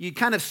believers. You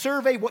kind of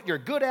survey what you're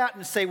good at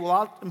and say, well,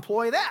 I'll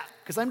employ that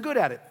because I'm good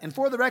at it. And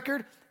for the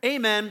record,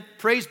 amen,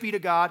 praise be to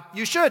God,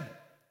 you should.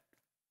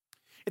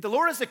 If the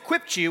Lord has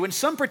equipped you in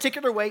some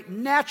particular way,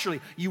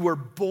 naturally, you were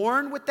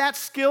born with that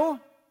skill,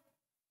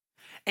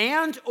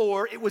 and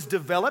or it was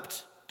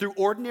developed through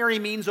ordinary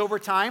means over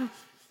time,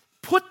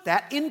 put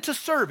that into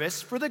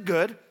service for the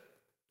good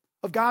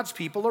of God's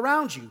people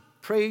around you.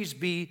 Praise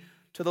be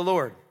to the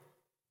Lord.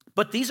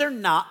 But these are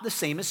not the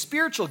same as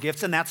spiritual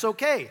gifts, and that's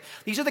okay.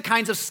 These are the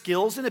kinds of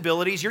skills and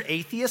abilities your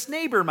atheist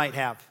neighbor might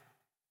have,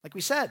 like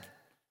we said.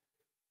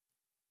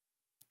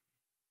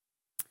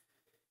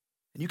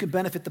 And you can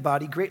benefit the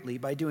body greatly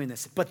by doing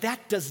this. But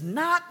that does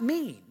not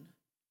mean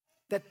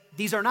that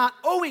these are not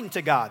owing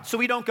to God. So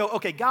we don't go,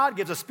 okay, God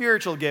gives us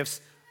spiritual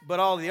gifts, but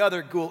all the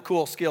other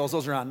cool skills,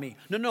 those are on me.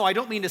 No, I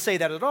don't mean to say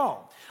that at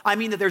all. I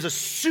mean that there's a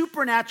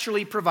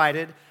supernaturally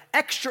provided,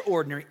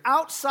 extraordinary,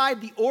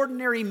 outside the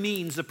ordinary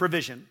means of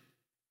provision,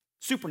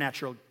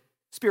 supernatural,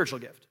 spiritual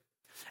gift.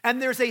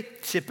 And there's a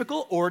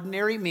typical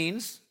ordinary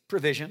means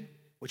provision,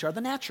 which are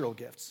the natural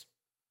gifts.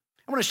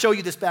 I want to show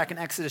you this back in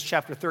Exodus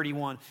chapter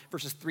 31,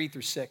 verses 3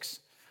 through 6.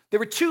 There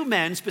were two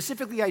men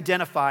specifically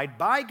identified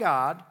by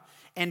God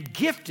and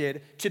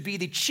gifted to be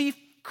the chief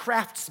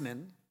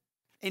craftsmen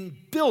in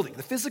building,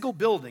 the physical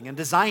building and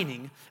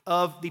designing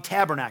of the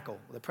tabernacle,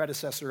 the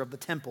predecessor of the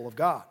temple of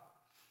God.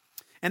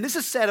 And this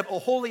is said of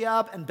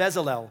Oholiab and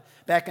Bezalel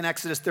back in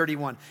Exodus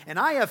 31. And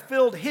I have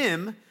filled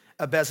him,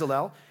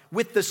 Bezalel,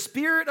 with the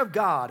Spirit of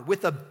God,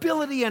 with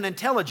ability and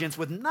intelligence,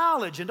 with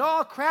knowledge and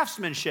all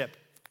craftsmanship.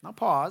 Now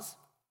pause.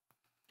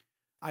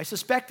 I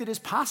suspect it is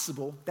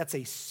possible that's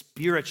a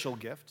spiritual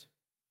gift.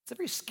 It's a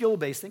very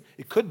skill-based thing.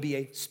 It could be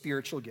a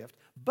spiritual gift.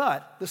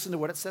 But listen to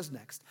what it says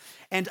next.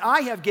 And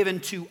I have given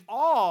to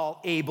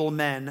all able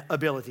men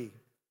ability,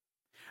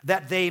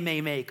 that they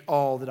may make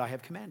all that I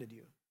have commanded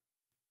you.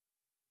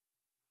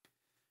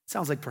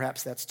 Sounds like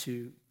perhaps that's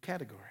two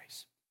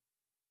categories.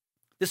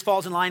 This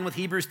falls in line with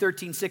Hebrews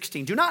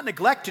 13:16. Do not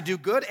neglect to do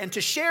good and to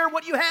share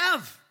what you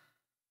have,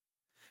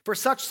 for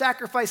such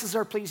sacrifices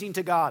are pleasing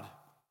to God.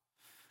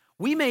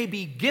 We may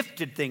be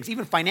gifted things,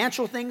 even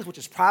financial things, which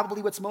is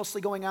probably what's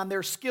mostly going on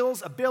there,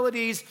 skills,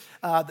 abilities,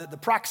 the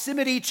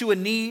proximity to a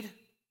need.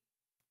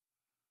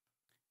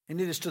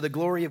 And it is to the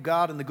glory of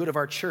God and the good of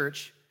our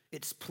church.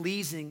 It's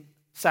pleasing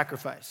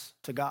sacrifice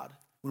to God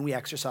when we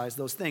exercise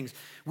those things.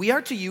 We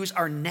are to use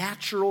our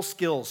natural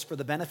skills for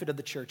the benefit of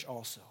the church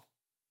also.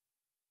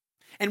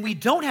 And we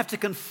don't have to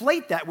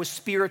conflate that with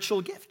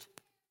spiritual gift.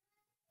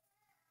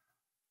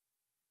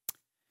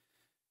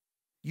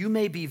 You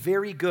may be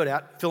very good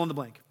at fill in the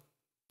blank.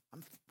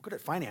 I'm good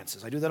at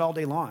finances. I do that all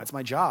day long. It's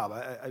my job.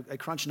 I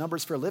crunch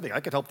numbers for a living. I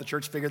could help the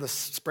church figure the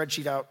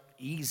spreadsheet out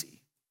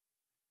easy.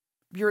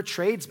 You're a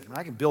tradesman.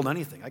 I can build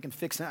anything. I can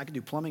fix it. I can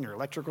do plumbing or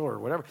electrical or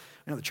whatever.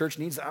 The church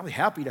needs that. I'm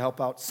happy to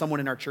help out someone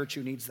in our church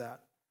who needs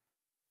that.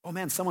 Oh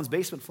man, someone's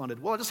basement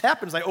flooded. Well, it just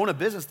happens I own a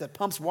business that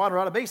pumps water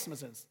out of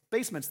basements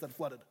that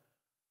flooded.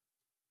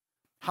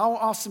 How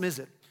awesome is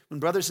it when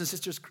brothers and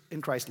sisters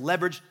in Christ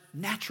leverage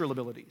natural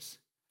abilities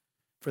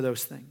for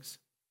those things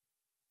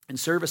in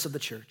service of the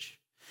church?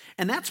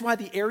 And that's why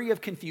the area of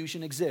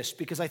confusion exists,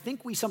 because I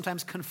think we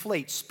sometimes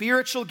conflate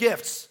spiritual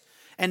gifts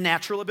and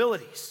natural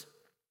abilities.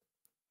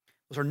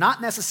 Those are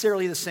not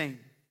necessarily the same.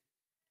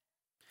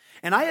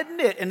 And I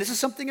admit, and this is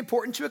something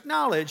important to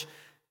acknowledge,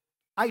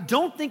 I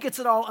don't think it's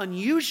at all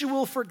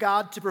unusual for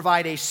God to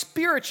provide a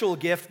spiritual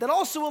gift that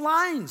also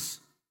aligns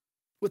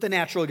with a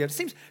natural gift. It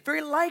seems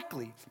very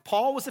likely.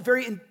 Paul was a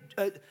very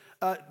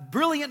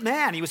brilliant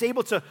man. He was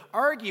able to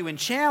argue and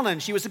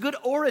challenge. He was a good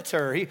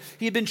orator.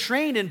 He had been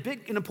trained in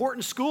big and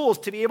important schools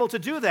to be able to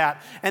do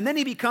that. And then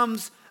he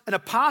becomes an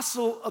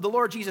apostle of the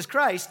Lord Jesus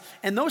Christ,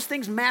 and those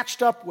things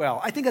matched up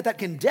well. I think that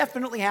can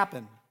definitely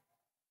happen.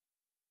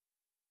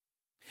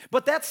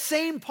 But that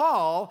same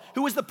Paul,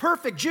 who was the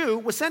perfect Jew,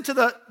 was sent to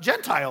the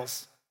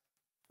Gentiles.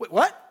 Wait,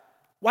 what?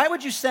 Why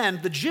would you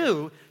send the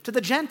Jew to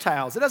the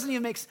Gentiles? It doesn't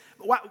even make sense.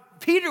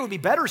 Peter would be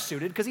better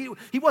suited because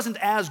he wasn't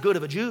as good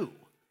of a Jew.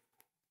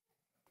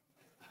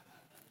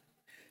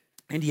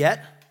 And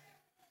yet,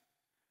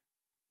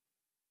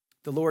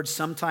 the Lord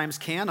sometimes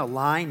can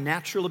align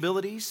natural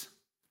abilities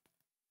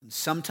and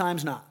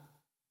sometimes not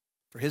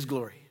for his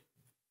glory.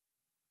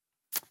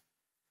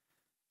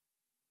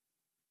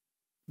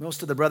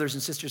 Most of the brothers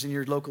and sisters in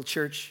your local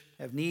church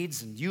have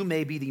needs, and you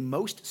may be the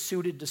most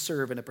suited to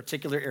serve in a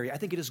particular area. I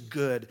think it is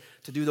good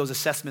to do those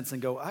assessments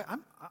and go,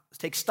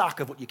 take stock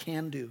of what you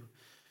can do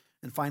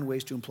and find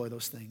ways to employ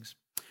those things.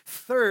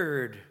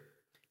 Third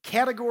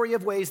category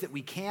of ways that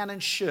we can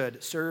and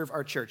should serve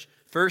our church.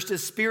 First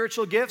is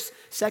spiritual gifts.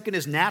 Second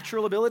is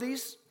natural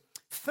abilities.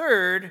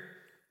 Third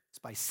is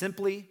by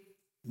simply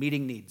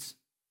meeting needs.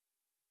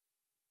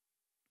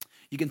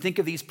 You can think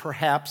of these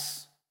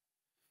perhaps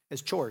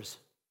as chores.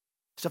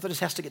 Stuff that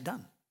just has to get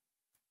done.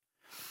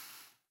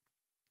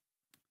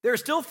 There are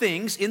still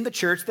things in the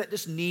church that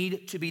just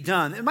need to be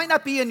done. It might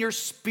not be in your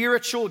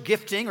spiritual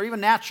gifting or even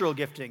natural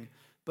gifting,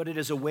 but it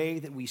is a way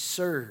that we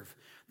serve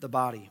the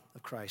body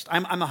of Christ.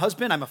 I'm a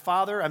husband, I'm a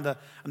father, I'm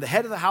the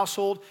head of the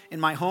household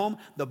in my home.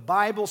 The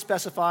Bible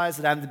specifies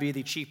that I'm to be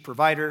the chief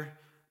provider,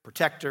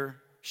 protector,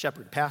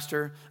 shepherd,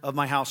 pastor of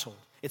my household.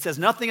 It says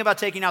nothing about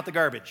taking out the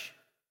garbage,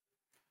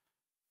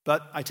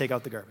 but I take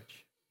out the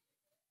garbage.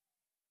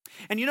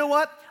 And you know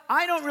what?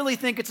 I don't really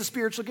think it's a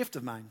spiritual gift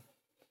of mine.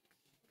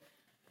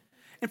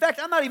 In fact,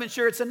 I'm not even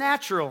sure it's a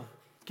natural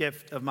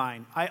gift of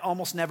mine. I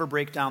almost never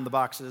break down the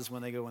boxes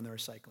when they go in the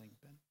recycling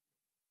bin.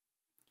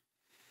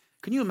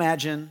 Can you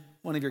imagine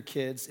one of your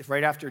kids, if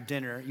right after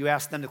dinner you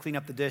ask them to clean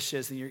up the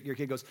dishes and your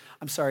kid goes,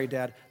 "I'm sorry,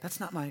 Dad, that's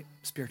not my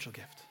spiritual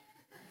gift."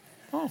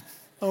 Oh,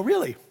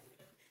 really?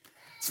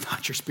 It's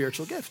not your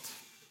spiritual gift.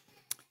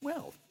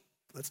 Well,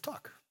 let's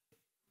talk.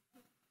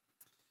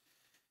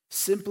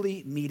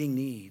 Simply meeting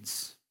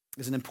needs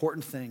is an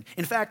important thing.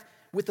 In fact,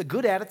 with a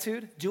good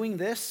attitude, doing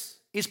this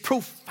is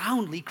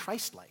profoundly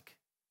Christ-like.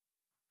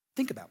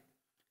 Think about it.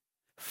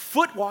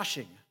 Foot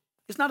washing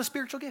is not a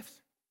spiritual gift.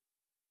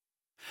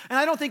 And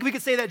I don't think we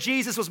could say that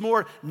Jesus was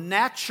more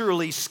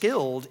naturally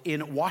skilled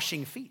in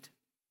washing feet.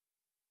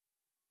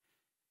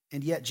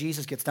 And yet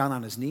Jesus gets down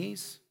on his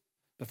knees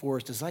before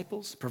his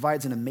disciples,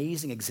 provides an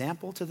amazing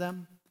example to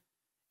them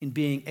in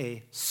being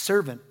a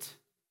servant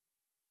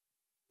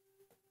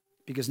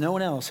because no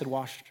one else had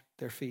washed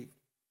their feet.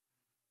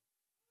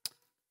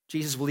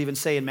 Jesus will even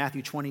say in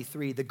Matthew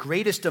 23, the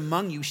greatest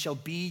among you shall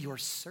be your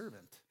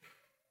servant.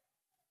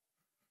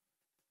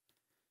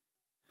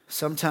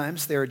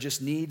 Sometimes there are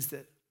just needs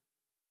that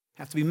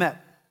have to be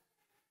met.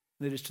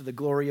 And it is to the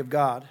glory of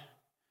God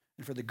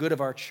and for the good of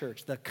our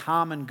church, the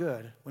common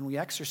good, when we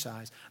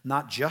exercise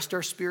not just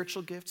our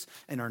spiritual gifts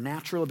and our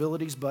natural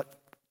abilities, but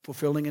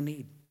fulfilling a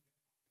need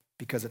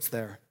because it's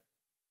there.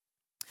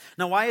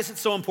 Now, why is it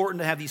so important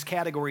to have these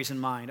categories in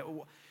mind?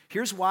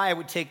 Here's why I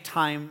would take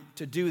time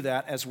to do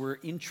that as we're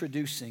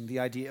introducing the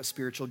idea of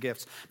spiritual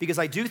gifts. Because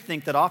I do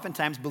think that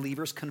oftentimes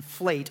believers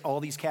conflate all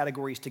these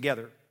categories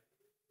together.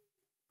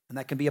 And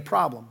that can be a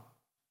problem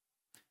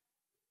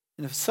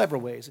in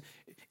several ways.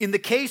 In the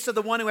case of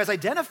the one who has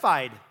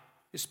identified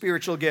his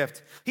spiritual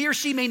gift, he or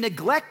she may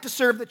neglect to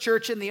serve the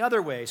church in the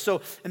other way.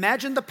 So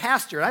imagine the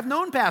pastor. I've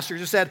known pastors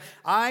who said,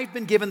 I've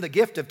been given the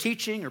gift of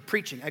teaching or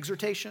preaching,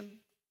 exhortation,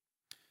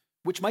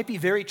 which might be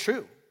very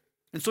true.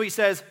 And so he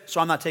says, so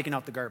I'm not taking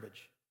out the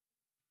garbage.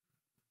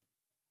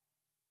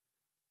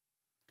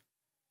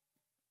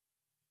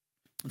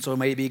 And so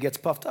maybe he gets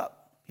puffed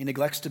up. He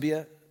neglects to be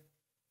a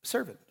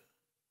servant.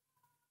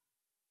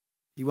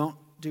 He won't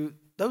do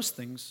those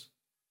things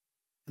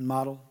and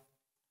model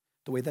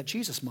the way that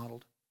Jesus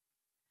modeled.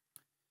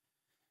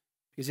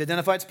 Because he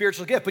identified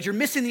spiritual gift, but you're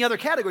missing the other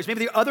categories.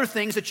 Maybe there are other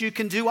things that you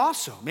can do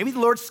also. Maybe the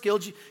Lord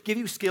give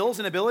you skills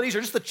and abilities,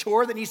 or just the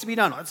chore that needs to be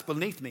done. Oh, that's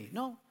beneath me.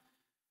 No.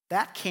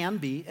 That can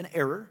be an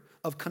error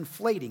of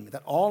conflating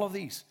that all of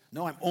these.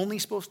 No, I'm only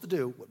supposed to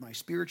do what my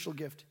spiritual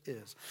gift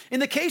is. In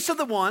the case of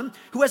the one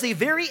who has a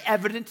very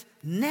evident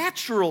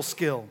natural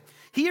skill,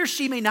 he or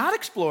she may not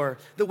explore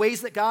the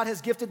ways that God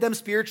has gifted them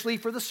spiritually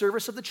for the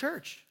service of the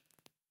church.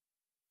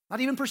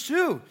 Not even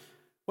pursue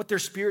what their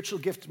spiritual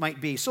gift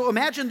might be. So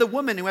imagine the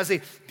woman who has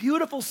a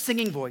beautiful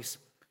singing voice.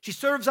 She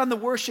serves on the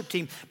worship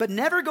team, but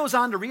never goes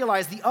on to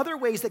realize the other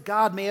ways that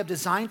God may have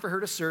designed for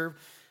her to serve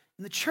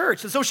in the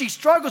church. And so she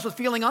struggles with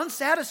feeling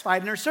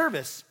unsatisfied in her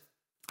service.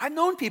 I've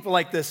known people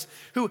like this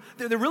who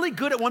they're really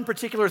good at one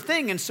particular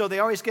thing, and so they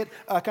always get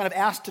kind of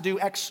asked to do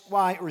X,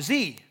 Y, or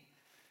Z.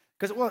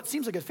 Because, well, it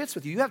seems like it fits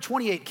with you. You have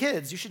 28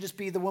 kids. You should just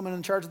be the woman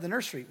in charge of the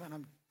nursery.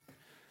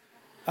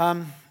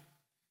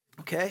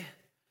 Okay.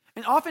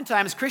 And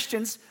oftentimes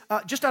Christians,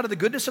 just out of the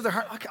goodness of their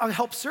heart, I'll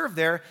help serve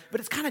there, but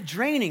it's kind of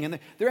draining, and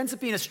there ends up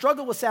being a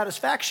struggle with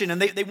satisfaction,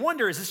 and they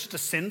wonder, is this just a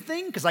sin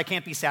thing because I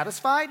can't be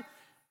satisfied?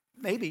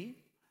 Maybe.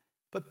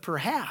 But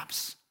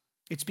perhaps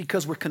it's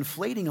because we're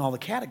conflating all the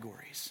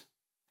categories.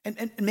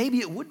 And maybe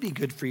it would be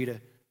good for you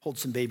to hold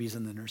some babies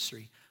in the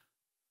nursery.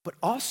 But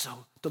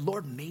also, the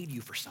Lord made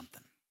you for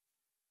something.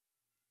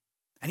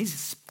 And he's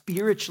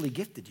spiritually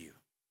gifted you.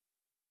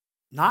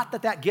 Not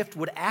that that gift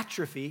would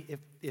atrophy,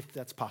 if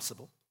that's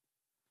possible,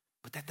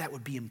 but that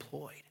would be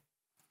employed.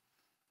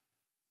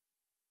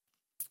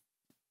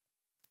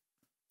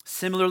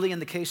 Similarly, in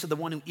the case of the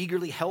one who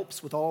eagerly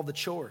helps with all the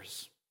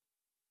chores,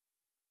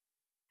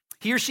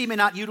 he or she may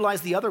not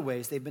utilize the other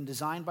ways they've been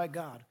designed by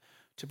God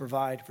to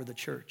provide for the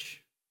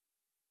church.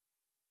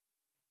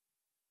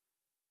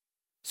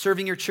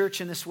 Serving your church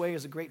in this way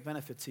is a great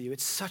benefit to you.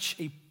 It's such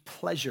a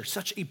pleasure,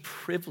 such a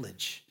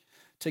privilege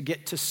to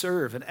get to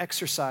serve and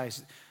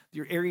exercise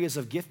your areas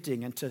of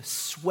gifting and to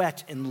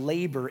sweat and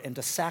labor and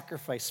to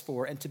sacrifice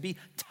for and to be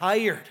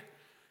tired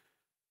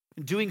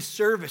and doing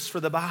service for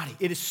the body.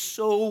 It is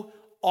so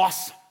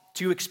awesome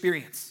to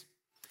experience.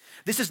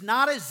 This is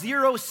not a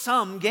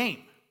zero-sum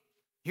game.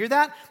 Hear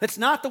that? That's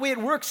not the way it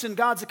works in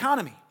God's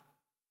economy.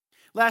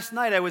 Last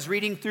night I was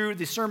reading through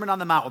the Sermon on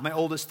the Mount with my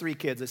oldest 3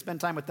 kids. I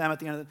spent time with them at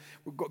the end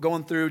of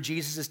going through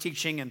Jesus'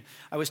 teaching, and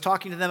I was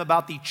talking to them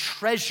about the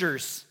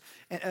treasures,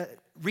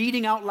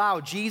 reading out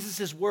loud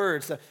Jesus'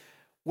 words.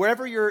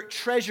 Wherever your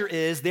treasure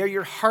is, there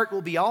your heart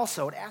will be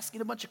also, and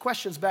asking a bunch of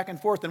questions back and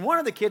forth. And one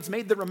of the kids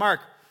made the remark,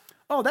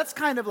 oh, that's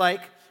kind of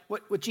like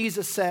what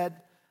Jesus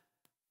said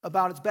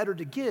about it's better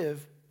to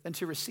give than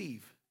to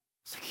receive.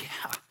 It's like,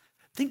 yeah,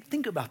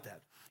 think about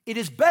that. It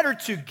is better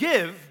to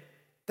give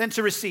than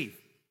to receive.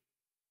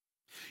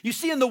 You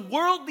see, in the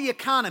worldly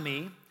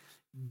economy,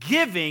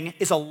 giving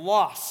is a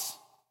loss,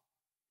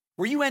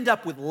 where you end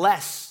up with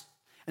less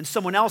and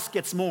someone else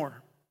gets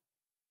more.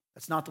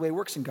 That's not the way it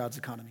works in God's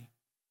economy.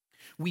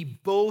 We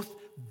both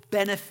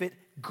benefit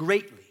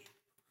greatly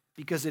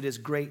because it is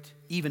great,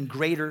 even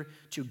greater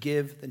to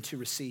give than to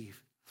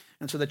receive.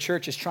 And so the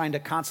church is trying to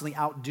constantly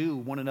outdo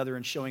one another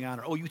in showing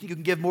honor. Oh, you think you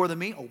can give more than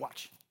me? Oh,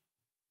 watch.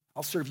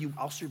 I'll serve you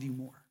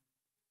more.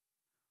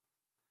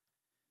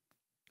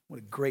 What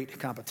a great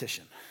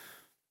competition.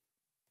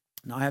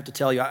 Now I have to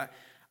tell you,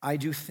 I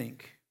do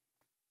think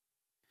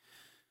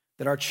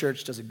that our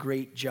church does a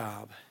great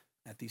job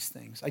at these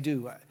things. I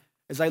do.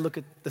 As I look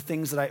at the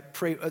things that I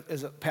pray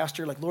as a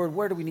pastor, like, Lord,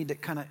 where do we need to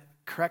kind of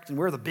correct and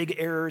where are the big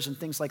errors and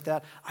things like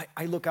that?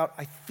 I look out,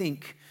 I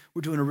think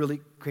we're doing a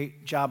really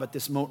great job at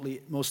this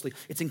mostly.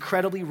 It's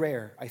incredibly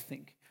rare, I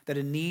think, that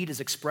a need is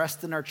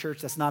expressed in our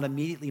church that's not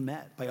immediately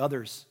met by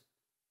others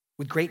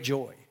with great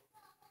joy.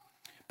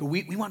 But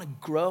we want to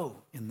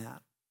grow in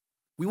that.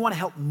 We want to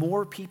help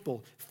more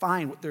people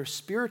find what their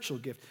spiritual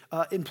gift,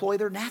 employ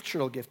their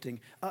natural gifting,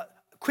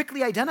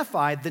 quickly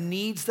identify the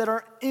needs that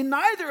are in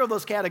neither of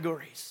those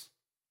categories.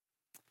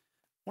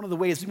 One of the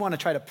ways we want to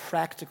try to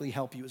practically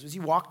help you is as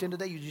you walked in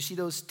today, did you see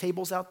those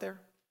tables out there?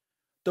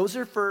 Those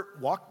are for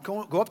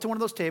go up to one of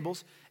those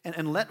tables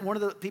and let one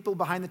of the people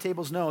behind the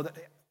tables know that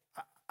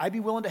I'd be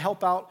willing to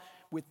help out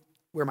with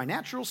where my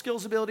natural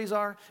skills abilities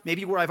are,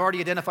 maybe where I've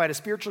already identified a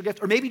spiritual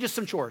gift, or maybe just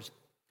some chores.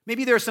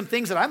 Maybe there are some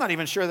things that I'm not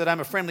even sure that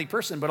I'm a friendly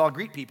person, but I'll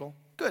greet people.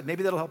 Good,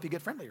 maybe that'll help you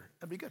get friendlier.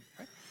 That'd be good,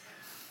 right?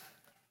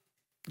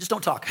 Just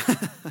don't talk.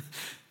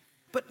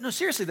 But no,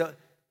 seriously, the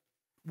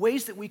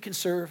ways that we can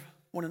serve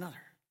one another.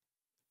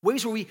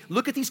 Ways where we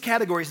look at these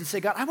categories and say,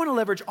 God, I want to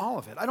leverage all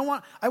of it. I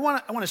want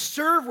to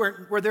serve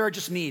where there are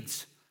just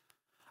needs.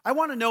 I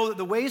want to know that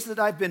the ways that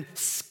I've been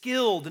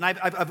skilled and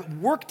I've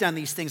worked on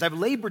these things, I've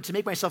labored to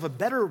make myself a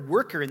better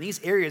worker in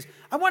these areas.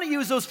 I want to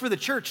use those for the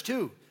church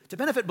too, to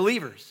benefit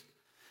believers.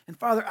 And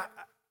Father,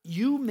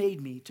 you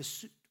made me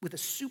with a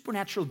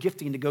supernatural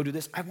gifting to go do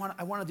this. I want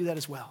to do that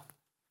as well.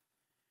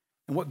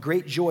 And what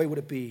great joy would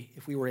it be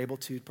if we were able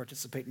to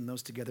participate in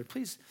those together.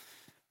 Please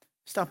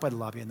stop by the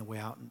lobby on the way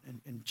out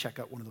and check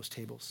out one of those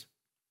tables.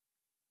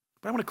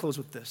 But I want to close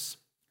with this.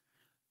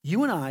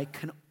 You and I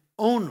can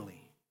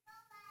only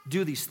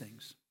do these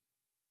things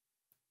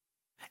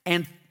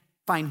and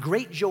find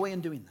great joy in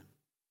doing them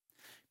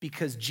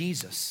because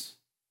Jesus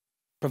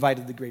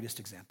provided the greatest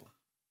example.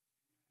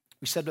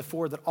 We said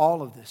before that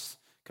all of this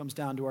comes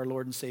down to our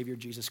Lord and Savior,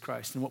 Jesus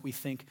Christ, and what we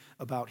think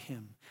about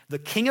him. The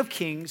King of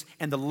Kings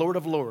and the Lord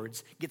of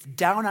Lords gets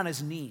down on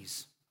his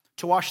knees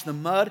to wash the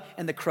mud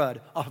and the crud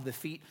off of the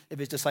feet of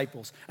his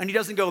disciples. And he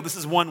doesn't go, this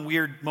is one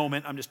weird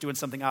moment, I'm just doing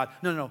something odd.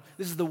 No.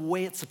 This is the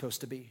way it's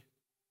supposed to be.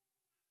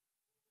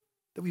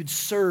 That we would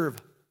serve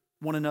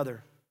one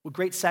another with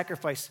great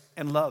sacrifice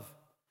and love.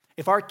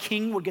 If our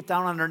King would get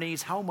down on our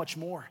knees, how much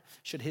more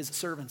should his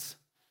servants?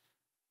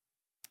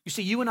 You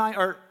see, you and I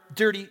are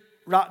dirty,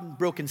 rotten,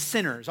 broken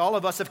sinners. All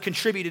of us have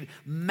contributed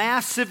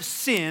massive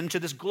sin to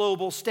this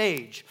global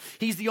stage.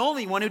 He's the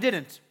only one who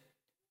didn't.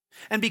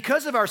 And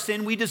because of our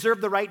sin, we deserve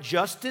the right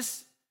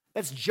justice.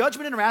 That's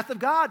judgment and wrath of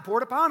God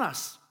poured upon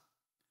us.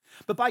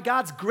 But by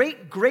God's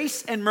great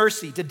grace and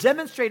mercy, to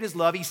demonstrate his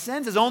love, he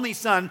sends his only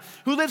Son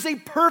who lives a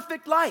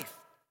perfect life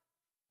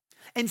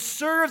and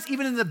serves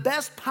even in the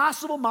best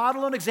possible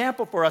model and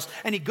example for us.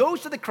 And he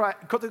goes to the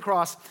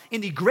cross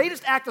in the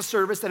greatest act of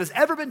service that has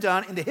ever been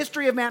done in the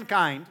history of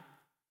mankind,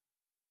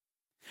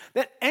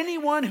 that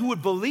anyone who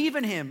would believe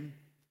in him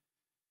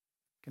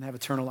can have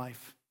eternal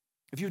life.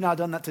 If you've not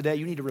done that today,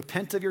 you need to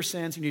repent of your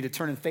sins. You need to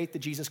turn in faith to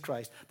Jesus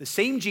Christ. The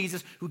same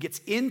Jesus who gets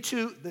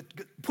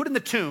put in the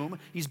tomb,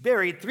 he's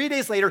buried, 3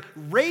 days later,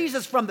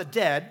 raises from the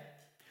dead,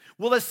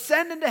 will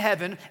ascend into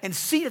heaven and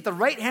seat at the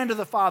right hand of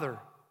the Father.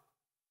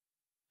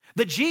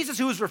 The Jesus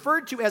who is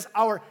referred to as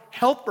our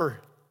helper,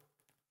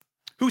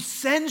 who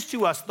sends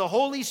to us the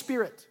Holy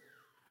Spirit,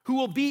 who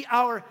will be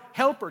our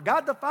helper.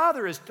 God the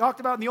Father is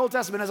talked about in the Old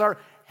Testament as our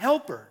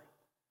helper.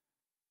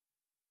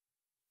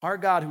 Our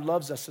God who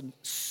loves us and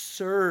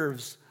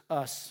serves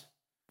us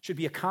should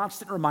be a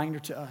constant reminder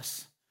to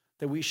us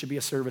that we should be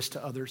a service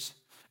to others.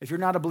 If you're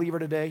not a believer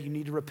today, you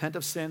need to repent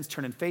of sins,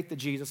 turn in faith to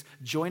Jesus,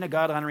 join a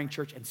God-honoring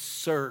church, and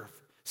serve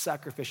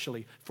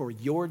sacrificially for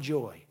your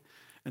joy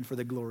and for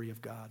the glory of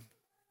God.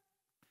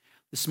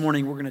 This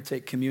morning, we're going to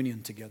take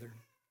communion together.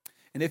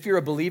 And if you're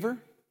a believer,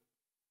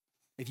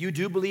 if you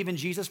do believe in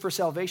Jesus for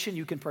salvation,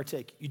 you can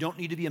partake. You don't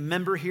need to be a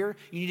member here.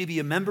 You need to be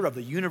a member of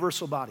the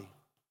universal body.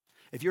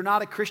 If you're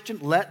not a Christian,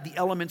 let the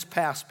elements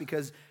pass,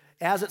 because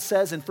as it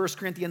says in 1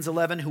 Corinthians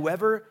 11,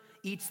 whoever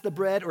eats the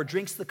bread or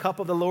drinks the cup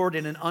of the Lord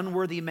in an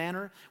unworthy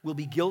manner will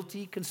be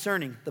guilty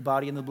concerning the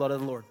body and the blood of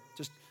the Lord.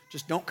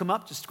 Just don't come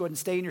up. Just go ahead and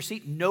stay in your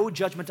seat. No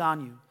judgment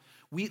on you.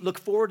 We look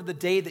forward to the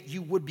day that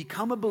you would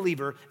become a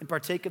believer and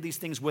partake of these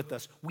things with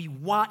us. We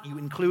want you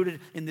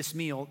included in this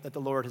meal that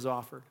the Lord has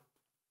offered.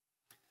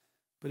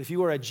 But if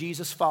you are a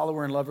Jesus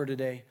follower and lover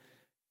today,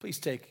 please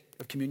take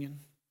of communion.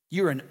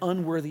 You're an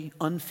unworthy,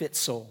 unfit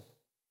soul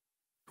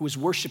who is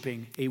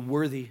worshiping a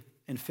worthy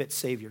and fit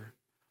Savior.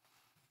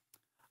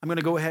 I'm going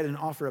to go ahead and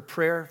offer a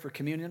prayer for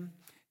communion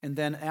and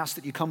then ask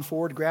that you come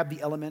forward, grab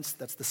the elements.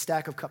 That's the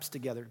stack of cups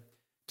together.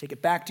 Take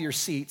it back to your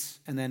seats,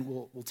 and then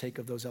we'll take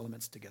of those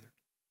elements together.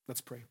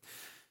 Let's pray.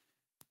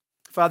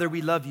 Father,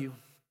 we love you.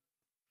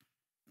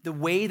 The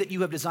way that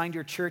you have designed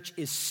your church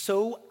is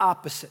so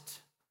opposite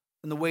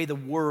than the way the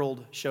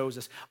world shows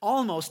us.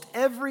 Almost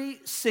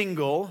every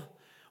single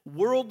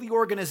worldly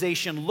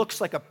organization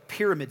looks like a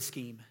pyramid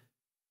scheme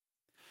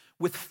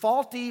with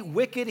faulty,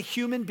 wicked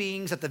human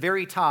beings at the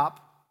very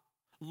top,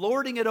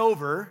 lording it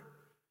over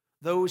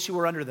those who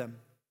are under them.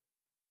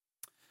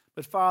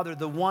 But Father,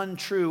 the one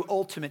true,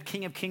 ultimate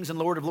King of kings and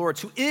Lord of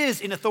lords, who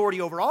is in authority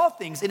over all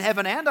things in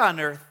heaven and on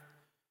earth,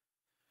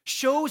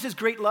 shows his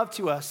great love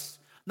to us,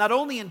 not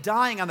only in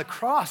dying on the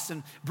cross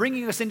and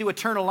bringing us into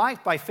eternal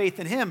life by faith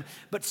in him,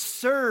 but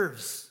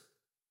serves,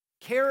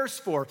 cares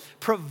for,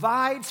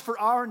 provides for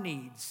our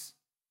needs.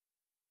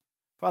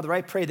 Father,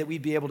 I pray that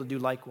we'd be able to do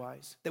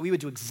likewise, that we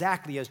would do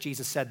exactly as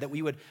Jesus said, that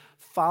we would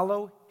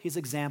follow his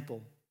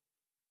example,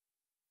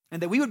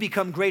 and that we would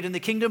become great in the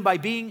kingdom by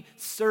being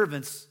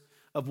servants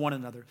of one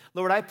another.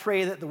 Lord, I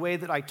pray that the way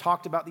that I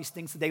talked about these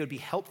things today would be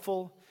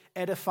helpful,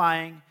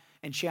 edifying,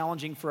 and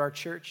challenging for our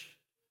church.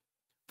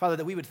 Father,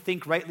 that we would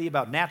think rightly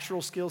about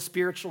natural skills,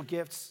 spiritual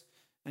gifts,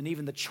 and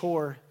even the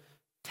chore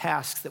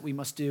tasks that we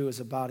must do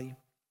as a body.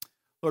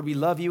 Lord, we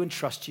love you and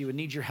trust you and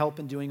need your help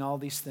in doing all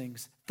these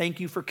things. Thank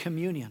you for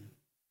communion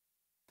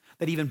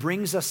that even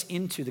brings us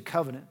into the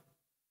covenant,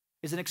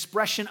 is an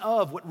expression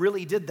of what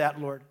really did that,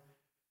 Lord,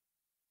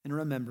 in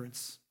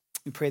remembrance.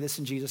 We pray this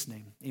in Jesus'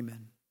 name.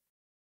 Amen.